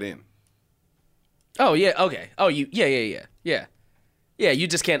can't get in. Oh yeah, okay. Oh yeah. Yeah, you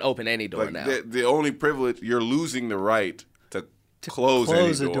just can't open any door Like now. the only privilege, you're losing the right to close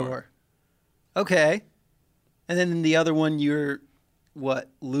Close any a door. door. Okay. And then in the other one, you're what?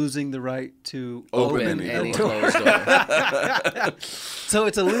 Losing the right to Open Open any any door. closed door. So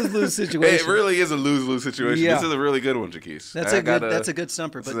it's a lose-lose situation. It really is a lose-lose situation. Yeah. This is a really good one, Jaquise. That's a good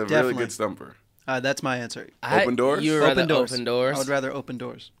stumper, This but is a definitely. really good stumper. That's my answer. Open doors? You would rather Open doors. open doors. I would rather open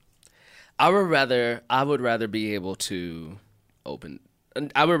doors. I would rather be able to open.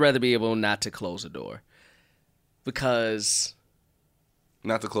 I would rather be able not to close a door, because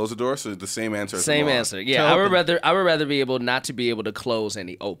Not to close the door, so the same answer. as same Lamar. answer. Yeah, To I would open. rather be able not to be able to close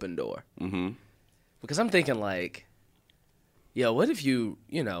any open door. Mm-hmm. Because I'm thinking like, yo, what if you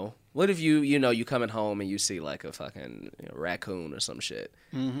What if you coming home and you see like a fucking raccoon or some shit?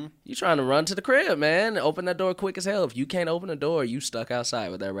 Mm-hmm. You trying to run to the crib, man. Open that door quick as hell. If you can't open the door, you stuck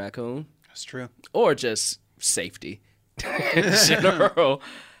outside with that raccoon. That's true. Or just safety in general.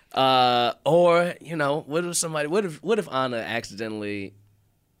 Or what if Anna accidentally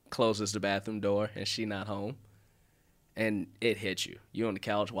closes the bathroom door and she not home, and it hits you? You on the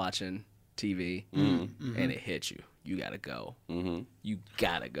couch watching TV, and it hits you. You gotta go. Mm-hmm. You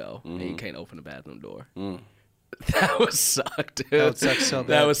gotta go, and you can't open the bathroom door. That would suck, dude. That would suck so bad.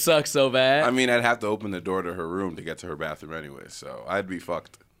 That would suck so bad. I mean, I'd have to open the door to her room to get to her bathroom anyway, so I'd be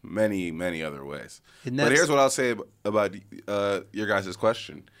fucked many, many other ways. But here's what I'll say about your guys'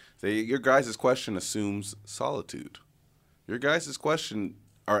 question. Your guys' question assumes solitude. Your guys' question,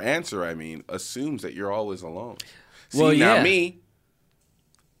 or answer, assumes that you're always alone. See, now me,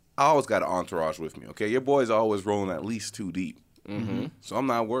 I always got an entourage with me, okay? Your boy's always rolling at least 2 deep. Mm-hmm. So I'm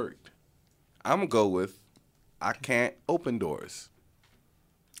not worried. I'm going to go with, I can't open doors.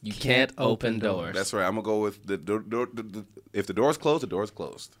 You can't open doors. That's right. I'm going to go with, if the door's closed, the door's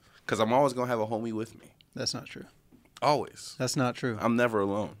closed. Because I'm always going to have a homie with me. That's not true. Always. That's not true. I'm never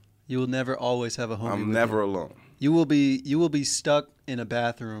alone. You will never always have a homie I'm never alone. You will be stuck in a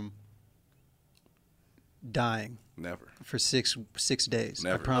bathroom dying. Never. For six days.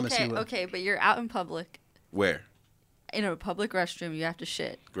 Never. I promise you will. Okay, but you're out in public. Where? In a public restroom, you have to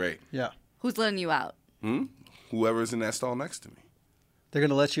shit. Great. Yeah. Who's letting you out? Whoever's in that stall next to me. They're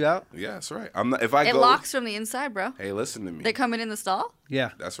gonna let you out? Yeah, that's right. I'm not. If I it go, locks from the inside, bro. Hey, listen to me. They coming in the stall? Yeah.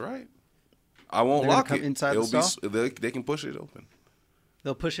 That's right. I won't lock it. Inside the stall? They can push it open.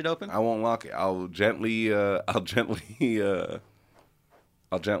 They'll push it open? I won't lock it. I'll gently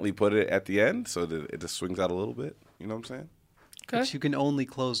put it at the end so that it just swings out a little bit. You know what I'm saying? Okay. But you can only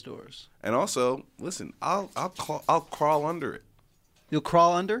close doors. And also, listen, I'll crawl under it. You'll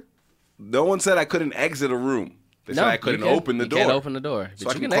crawl under? No one said I couldn't exit a room. They said I couldn't open the door. You can't open the door. So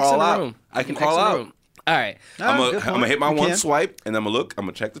but I you can exit crawl out. the room. I can crawl out. All right. I'm gonna hit my one swipe, and I'm gonna look. I'm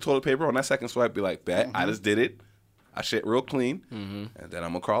gonna check the toilet paper on that second swipe. Be like, bet I just did it. I shit real clean, and then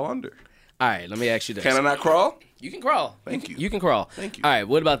I'm gonna crawl under. All right. Let me ask you this. Can I not crawl? You can crawl. Thank you. You can crawl. Thank you. All right.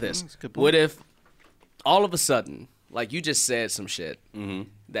 What about this? What if all of a sudden, like you just said some shit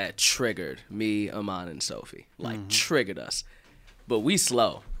that triggered me, Aman, and Sophie, like triggered us, but we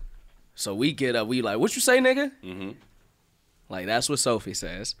slow, so we get up. We like, what you say, nigga? Like, that's what Sophie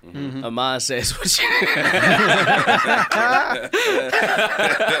says. Aman says what you...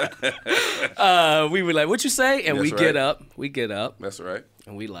 we were like, what you say? And we get up. We get up. That's right.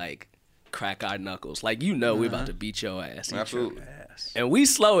 And we, like, crack our knuckles. Like, you know we about to beat your ass. Absolutely. And we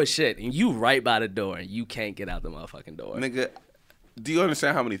slow as shit. And you right by the door. And you can't get out the motherfucking door. Nigga, do you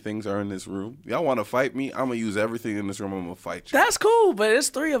understand how many things are in this room? Y'all want to fight me? I'm going to use everything in this room. I'm going to fight you. That's cool, but it's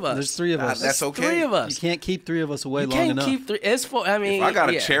 3 of us. There's 3 of us. That's okay. 3 of us. You can't keep 3 of us away long enough. You can't keep 3. It's for, I mean. If I got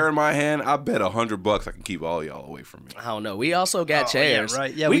a chair in my hand, I bet $100 I can keep all y'all away from me. I don't know. We also got chairs. Yeah,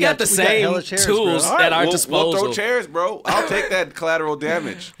 right. Yeah, we got the same chairs, tools at our disposal. We'll throw chairs, bro. I'll take that collateral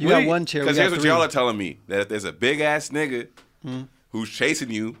damage. You got 1 chair. Because here's what y'all are telling me. That if there's a big-ass nigga who's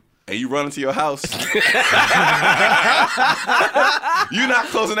chasing you, and you run into your house, you're not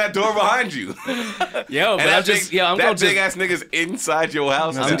closing that door behind you. Yo, but I'm just, I'm that big ass nigga's inside your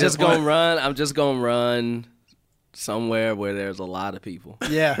house. I'm just gonna run somewhere where there's a lot of people.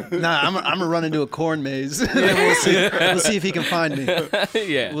 Yeah, I'm gonna run into a corn maze. We'll see if he can find me.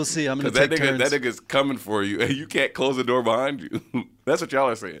 Yeah, we'll see. I'm gonna take turns. That nigga's coming for you, and you can't close the door behind you. That's what y'all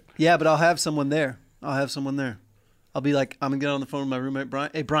are saying. Yeah, but I'll have someone there. I'll be like, I'm gonna get on the phone with my roommate Brian.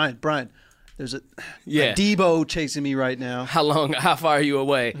 Hey, Brian, there's a Debo chasing me right now. How far are you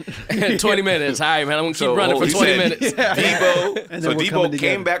away? 20 minutes. All right, man, I'm gonna keep running for 20 minutes. Yeah. Debo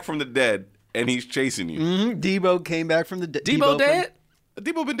came back from the dead, and he's chasing you. Debo came back from the dead. Debo dead?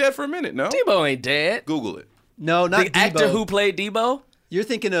 Debo been dead for a minute, no? Debo ain't dead. Google it. No, not the Debo. actor who played Debo? You're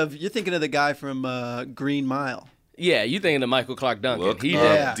thinking of the guy from Green Mile. Yeah, you thinking of Michael Clark Duncan. Debo.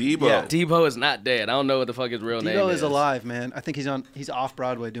 Yeah. Debo is not dead. I don't know what the fuck his real name is. Debo is alive, man. I think he's off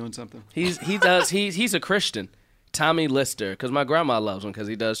Broadway doing something. He's a Christian. Tommy Lister, because my grandma loves him because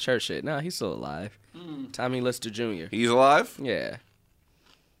he does church shit. No, he's still alive. Tommy Lister Jr. He's alive? Yeah.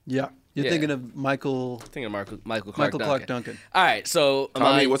 Yeah. You're thinking of Michael Clark Duncan. All right, so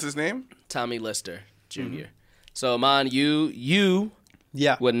Tommy, what's his name? Tommy Lister Jr. So Aman, you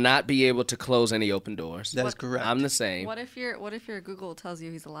would not be able to close any open doors. That is correct. I'm the same. What if your Google tells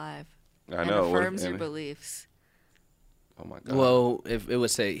you he's alive? I know. And affirms your beliefs. Oh my God. Well, if it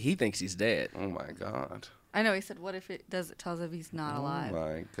would say he thinks he's dead. Oh my God. I know. He said, "What if it tells him he's not alive?" Oh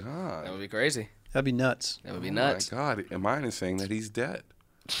my God. That would be crazy. That'd be nuts. That would be nuts. Oh my God. And mine is saying that he's dead.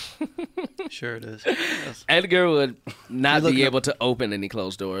 Sure it is. Yes. Edgar would not You're be looking able to open any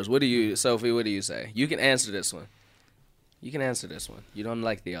closed doors. What do you, Sophie? What do you say? You can answer this one. You don't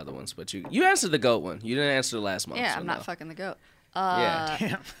like the other ones, but you answered the goat one. You didn't answer the last month. Yeah, so I'm no. not fucking the goat. Yeah.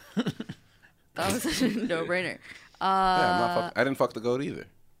 Damn. That was a no-brainer. I didn't fuck the goat either.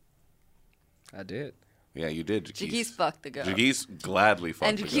 I did. Yeah, you did, Jaquise. Jaquise fucked the goat. Jaquise gladly fucked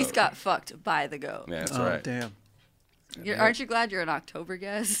And the Jaquise goat. got fucked by the goat. Yeah, that's Oh, right. damn. Aren't you glad you're an October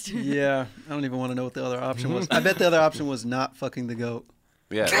guest? Yeah, I don't even want to know what the other option was. I bet the other option was not fucking the goat.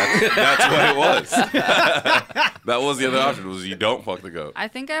 Yeah, that's what it was. That was the other option, was you don't fuck the goat. I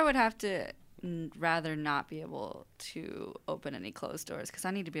think I would have to rather not be able to open any closed doors because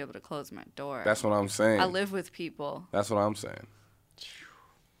I need to be able to close my door. That's what I'm saying. I live with people. That's what I'm saying.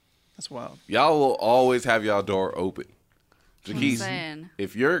 That's wild. Y'all will always have y'all door open. I'm Jaquise, saying.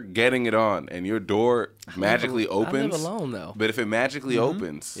 if you're getting it on and your door magically opens, I live alone though. but if it magically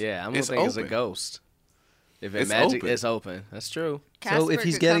opens, Yeah, I'm it's gonna think it's a open. ghost. If It's magic, open. it's open. That's true. So if Casper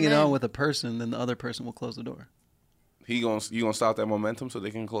he's could getting come it on in. with a person, then the other person will close the door. You gonna stop that momentum so they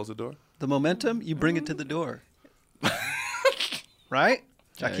can close the door? The momentum, you bring it to the door. Right?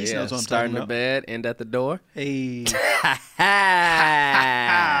 Jaquise knows what I'm starting talking the about. bed, end at the door. Hey.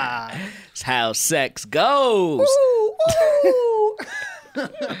 That's how sex goes.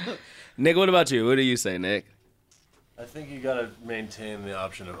 Nick, what about you? What do you say, Nick? I think you gotta maintain the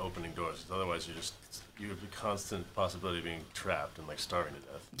option of opening doors. Otherwise, you have the constant possibility of being trapped and like starving to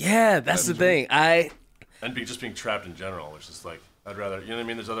death, Yeah, that's the thing. and just being trapped in general, which is like I'd rather. You know what I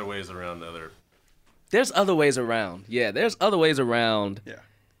mean? There's other ways around There's other ways around. Yeah, there's other ways around. Yeah.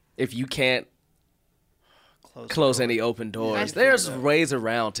 If you can't the close door. any open doors, I there's ways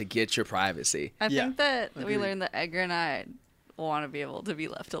around to get your privacy. I Yeah. think that we Agreed. learned that Edgar and I want to be able to be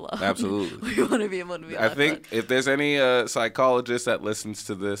left alone. Absolutely. We want to be able to be I left think alone. if there's any psychologist that listens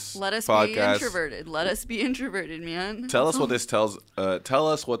to this Let us be podcast, introverted. Let us be introverted, man. tell us what this tells. Tell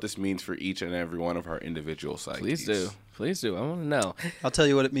us what this means for each and every one of our individual psyches. Please do. Please do. I want to know. I'll tell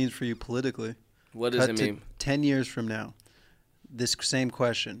you what it means for you politically. What does Cut it to mean? 10 years from now, this same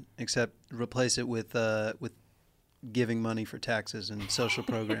question, except replace it with giving money for taxes and social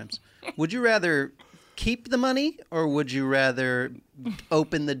programs. Would you rather keep the money or would you rather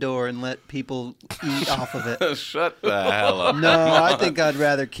open the door and let people eat off of it? Shut the hell up. No, I think I'd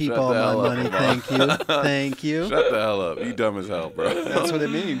rather keep Shut all the my hell up, money. Lamar. Thank you. Thank you. Shut the hell up. You dumb as hell, bro. That's what it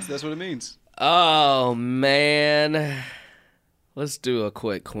means. That's what it means. Oh, man. Let's do a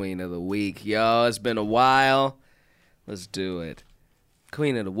quick Queen of the Week, y'all. It's been a while. Let's do it.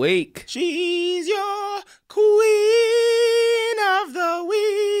 Queen of the Week. She's your queen of the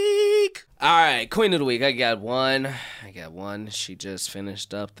week. All right, Queen of the Week. I got one. She just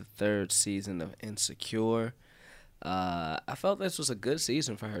finished up the 3rd season of Insecure. I felt this was a good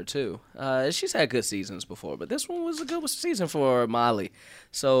season for her, too. She's had good seasons before, but this one was a good season for Molly.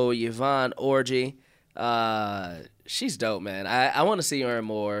 So, Yvonne Orji, she's dope, man. I want to see her in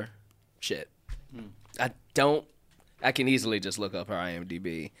more shit. I can easily just look up her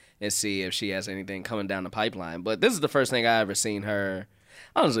IMDb and see if she has anything coming down the pipeline. But this is the first thing I ever seen her.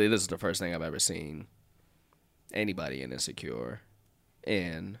 Honestly, this is the first thing I've ever seen anybody in Insecure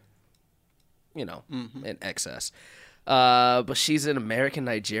in, in excess. But she's an American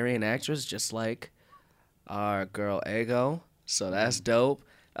Nigerian actress, just like our girl Ego. So that's dope.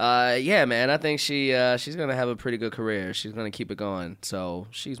 Yeah, man, I think she's gonna have a pretty good career. She's gonna keep it going. So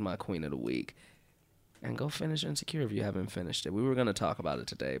she's my Queen of the Week. And go finish Insecure if you haven't finished it. We were gonna talk about it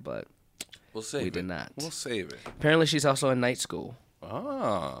today, but We'll save it. we did not. We'll save it. Apparently, she's also in Night School.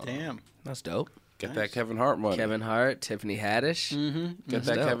 Oh. Damn. That's dope. Get that Kevin Hart money. Kevin Hart, Tiffany Haddish. Get That's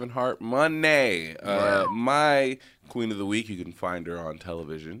that dope. Kevin Hart money. My Queen of the Week, you can find her on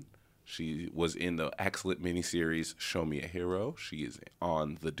television. She was in the excellent miniseries Show Me a Hero. She is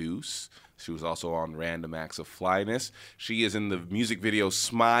on The Deuce. She was also on Random Acts of Flyness. She is in the music video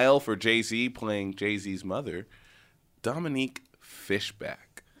Smile for Jay-Z, playing Jay-Z's mother, Dominique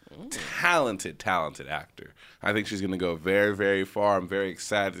Fishback. Talented actor. I think she's going to go very, very far. I'm very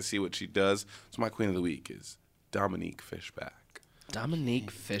excited to see what she does. So my Queen of the Week is Dominique Fishback. Dominique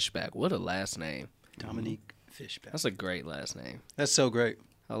Fishback. What a last name. Dominique Fishback. That's a great last name. That's so great.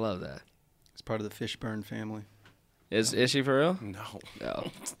 I love that. It's part of the Fishburne family. Is she for real? No. No.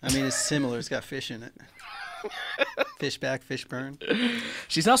 I mean, it's similar. It's got fish in it. Fishback, Fishburne.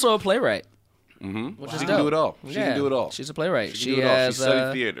 She's also a playwright. Mm-hmm. Which She is can dope. do it all. She Yeah, can do it all. She's a playwright. She can do it all. has. She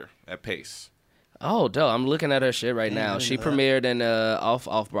studied theater at Pace. Oh, dope. I'm looking at her shit right Damn, I now. didn't She know that. premiered in a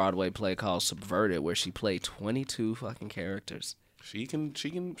off-Broadway play called Subverted, where she played 22 fucking characters. She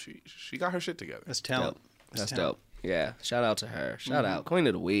got her shit together. That's talent. That's dope. Yeah, shout out to her. Shout out. Queen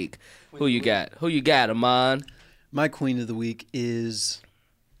of the Week. Who you got? Who you got, Amon? My Queen of the Week is,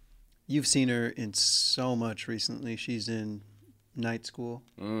 you've seen her in so much recently. She's in Night School.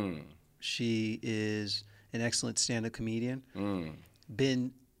 She is an excellent stand-up comedian.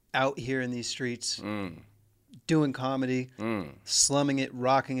 Been out here in these streets doing comedy, slumming it,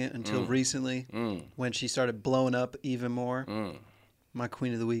 rocking it until recently when she started blowing up even more. My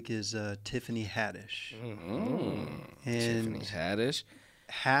Queen of the Week is Tiffany Haddish. And Tiffany Haddish.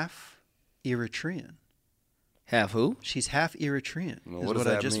 half Eritrean. Half who? She's half Eritrean, Well, is what does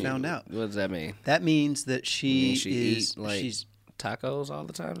what I that just mean? found out. What does that mean? That means that she She is eat like she's tacos all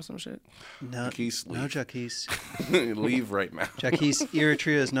the time or some shit? no Jaquise, no leave. Jaquise. Leave right now. Jaquise,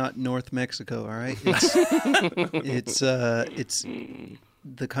 Eritrea is not North Mexico, all right? It's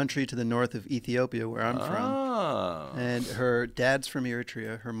the country to the north of Ethiopia where I'm from. Ah. And her dad's from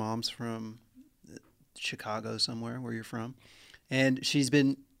Eritrea, her mom's from Chicago somewhere where you're from. And she's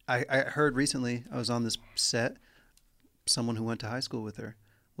been I heard recently, I was on this set, someone who went to high school with her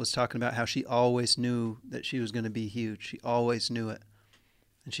was talking about how she always knew that she was going to be huge. She always knew it.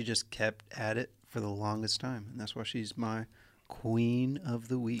 And she just kept at it for the longest time. And that's why she's my Queen of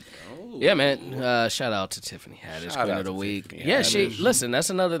the Week. Yeah, man. Shout out to Tiffany Haddish, Shout Queen out of the to Week. Tiffany Yeah, she. Haddish. Listen, that's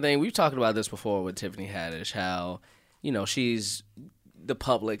another thing. We've talked about this before with Tiffany Haddish, how, she's, the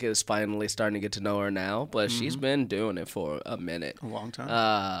public is finally starting to get to know her now, but she's been doing it for a minute. A long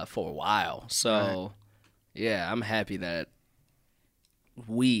time. For a while. So, yeah, I'm happy that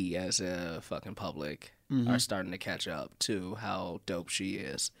we as a fucking public are starting to catch up to how dope she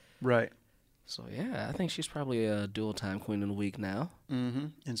is. Right. So, yeah, I think she's probably a dual-time Queen of the Week now.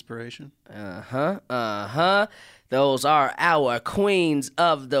 Inspiration. Those are our Queens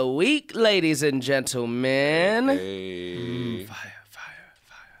of the Week, ladies and gentlemen. Hey.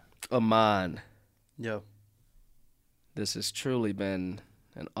 Amon, Yo. this has truly been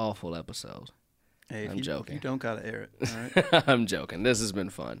an awful episode. Hey, I'm joking. If you don't got to air it, all right? I'm joking. This has been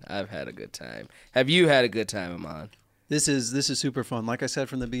fun. I've had a good time. Have you had a good time, Amon? This is super fun. Like I said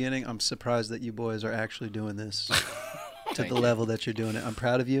from the beginning, I'm surprised that you boys are actually doing this to the level that you're doing it. I'm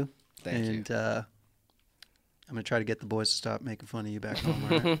proud of you. Thank you. And I'm going to try to get the boys to stop making fun of you back home.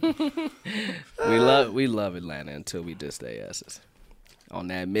 All right? We love Atlanta until we diss their asses. On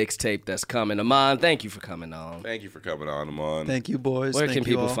that mixtape that's coming. Amon, thank you for coming on. Thank you for coming on, Amon. Thank you, boys. Where Thank can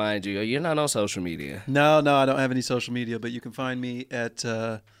you people all. find you? You're not on social media. No, I don't have any social media, but you can find me at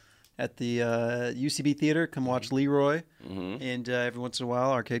the UCB Theater. Come watch Leroy, and every once in a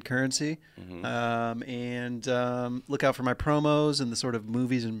while Arcade Currency, and look out for my promos and the sort of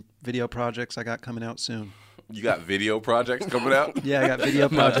movies and video projects I got coming out soon. You got video projects coming out? Yeah, I got video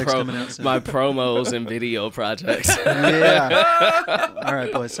projects coming out soon. My promos and video projects. Yeah. All right,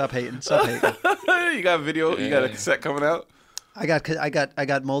 boys, stop hating. You got video? You got a cassette coming out? I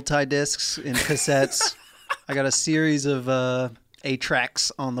got multi discs and cassettes. I got a series of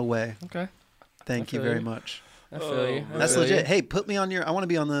 8-tracks on the way. Okay. Thank you feel very you. much. I feel you. That's legit. Hey, put me on your. I want to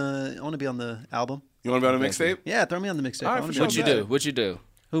be on the album. You want to be on a mixtape? Yeah, throw me on the mixtape. All right, I wanna for be sure. on What you that. do? What you do?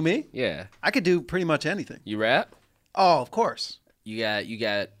 Who, me? Yeah. I could do pretty much anything. You rap? Oh, of course. You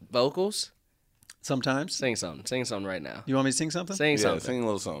got vocals? Sometimes. Sing something right now. You want me to sing something? Sing Yeah, something. sing a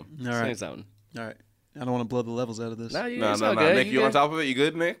little song. All Sing right. something. All right. I don't want to blow the levels out of this. No, No, it's all good. Nick, you on good. top of it? You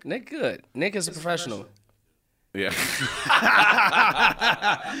good, Nick? Nick good. Nick is a professional. Yeah.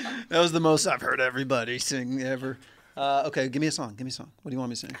 That was the most I've heard everybody sing ever. Okay, give me a song. What do you want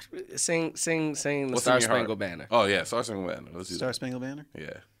me to sing? Sing the What's Star in your heart? Spangled Banner. Oh, yeah. Star Spangled Banner. Let's do Star that. Spangled Banner?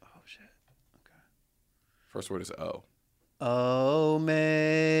 Yeah. Oh, shit. First word is O.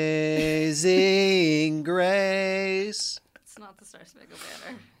 Amazing grace. It's not the Star Spangled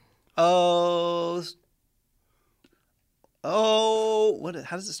Banner. What?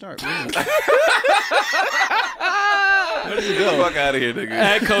 How does it start? Where do you go? Fuck out of here, nigga.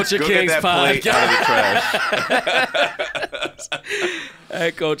 At Culture Go Kings get that plate out of the trash.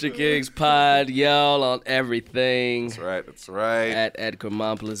 At Culture Kings Pod, y'all on everything. That's right. At Edgar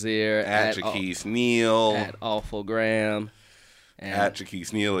Montplaisir. At Jaquise Neal. At Awful Graham. At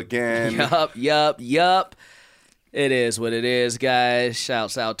Jaquise Neal again. Yup. It is what it is, guys.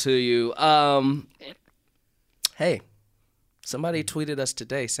 Shouts out to you. Hey, somebody tweeted us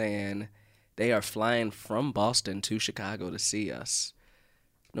today saying they are flying from Boston to Chicago to see us.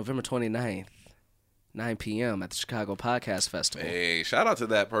 November 29th, 9 p.m. at the Chicago Podcast Festival. Hey, shout out to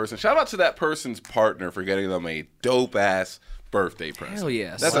that person. Shout out to that person's partner for getting them a dope-ass birthday present. Hell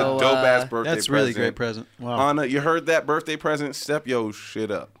yeah. That's So, a dope-ass birthday present. That's really great present. Wow. Anna, you heard that birthday present? Step your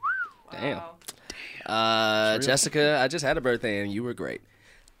shit up. Damn. Wow. Jessica, I just had a birthday and you were great.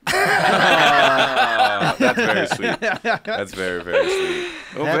 That's very sweet. That's very, very sweet.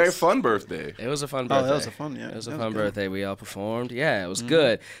 Oh, very fun birthday. It was a fun birthday. Oh, that was a fun, yeah. It was a fun birthday. We all performed. Yeah, it was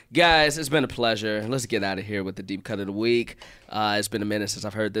good. Guys, it's been a pleasure. Let's get out of here with the deep cut of the week. It's been a minute since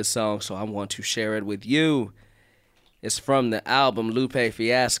I've heard this song, so I want to share it with you. It's from the album Lupe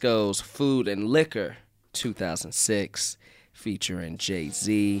Fiasco's Food and Liquor, 2006, featuring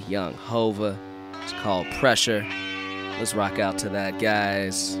Jay-Z, Young Hova. It's called Pressure. Let's rock out to that,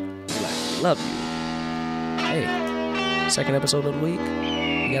 guys. We love you. Hey, second episode of the week.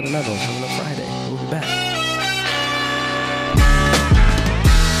 We got another one coming up Friday. We'll be back.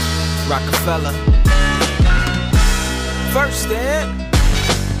 Rockefeller. First then.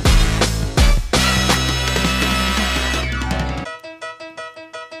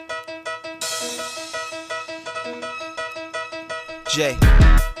 Jay.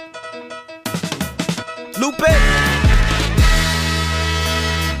 Lupe.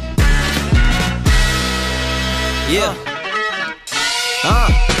 Yeah.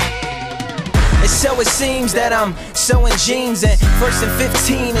 And so it seems that I'm sewing jeans, and first and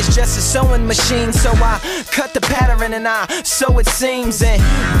 15 is just a sewing machine. So I cut the pattern and I sew it seams, and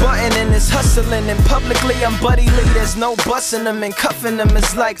buttoning is hustling, and publicly I'm Buddy Lee. There's no busting them and cuffing them.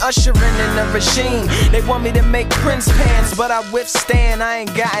 It's like ushering in a regime. They want me to make Prince pants, but I withstand. I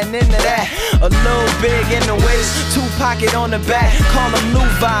ain't gotten into that. A little big in the waist, 2 pocket on the back. Call them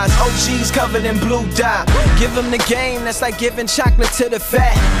Levi's, OGs covered in blue dye. Give them the game, that's like giving chocolate to the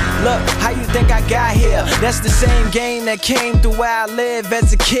fat. Look, how you think I got here? That's the same game that came through where I live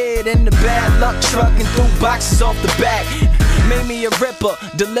as a kid, in the bad luck truck and threw boxes off the back. Made me a ripper,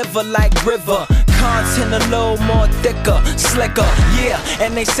 deliver like river. Content a little more thicker, slicker, yeah.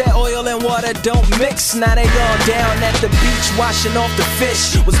 And they said oil and water don't mix. Now they all down at the beach washing off the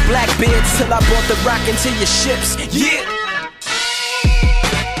fish. Was Blackbeards till I brought the rock into your ships, yeah.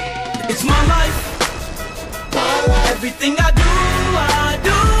 It's my life. Everything I do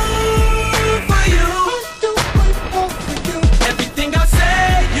for you. Everything I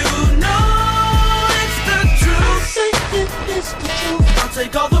say, you know it's the truth. I'll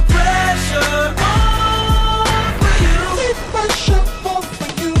take all the pressure off for you.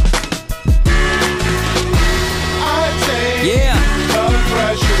 Yeah.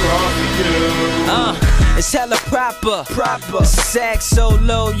 It's hella proper. Sax so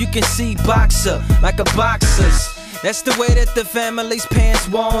low you can see boxer like a boxer's. That's the way that the family's pants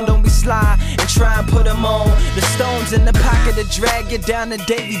worn. Don't be sly and try and put them on. The stones in the pocket to drag you down to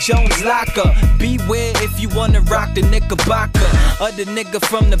Davy Jones' locker. Beware if you wanna rock the Knickerbocker. Other nigga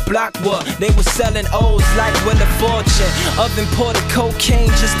from the block what? They was selling O's like Wheel of Fortune. Of imported cocaine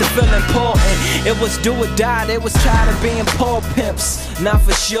just to feel important. It was do or die, they was tired of being poor pimps. Not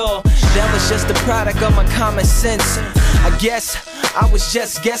for sure, that was just the product of my common sense. I guess I was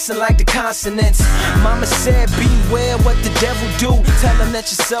just guessing like the consonants. Mama said beware what the devil do. Tell them that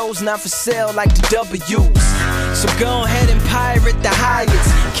your soul's not for sale like the W's. So go ahead and pirate the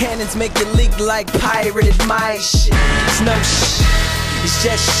Hyatts. Cannons make it leak like pirated my shit. It's no shh, it's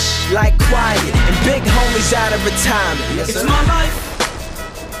just shh, like quiet. And big homies out of retirement. Yes, it's my life.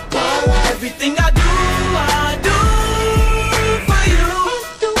 Everything I do for you.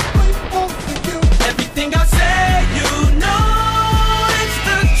 Everything I say, you know it's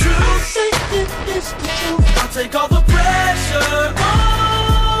the truth. I'll take all the pressure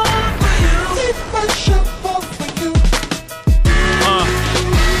off for you.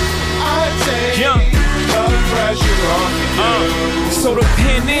 I take the pressure off for you. So the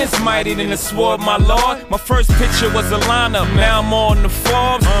pen is mighty than the sword, my lord. My first picture was a lineup, now I'm on the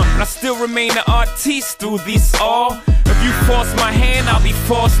Forbes. And I still remain an artiste through these all. If you force my hand, I'll be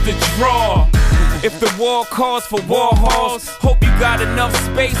forced to draw. If the war calls for war halls, hope you got enough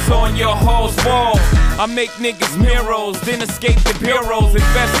space on your hall's walls. I make niggas mirrors, then escape the bureau's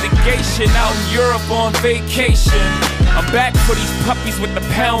investigation out in Europe on vacation. I'm back for these puppies with the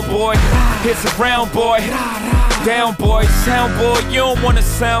pound boy. Here's a round boy. Down boy, sound boy, you don't wanna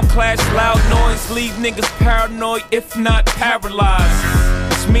sound clash, loud noise, leave niggas paranoid, if not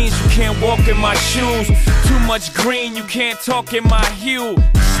paralyzed. This means you can't walk in my shoes. Too much green, you can't talk in my hue.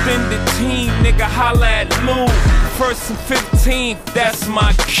 Extended team, nigga, holla at Lou. 1st and 15th, that's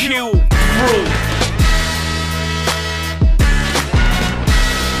my cue. Through.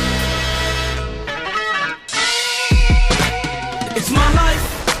 It's my life.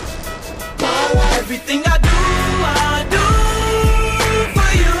 Everything I do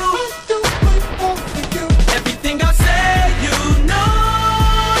for you. Everything I say, you know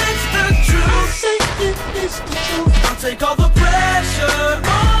it's the truth. I'll take all the pressure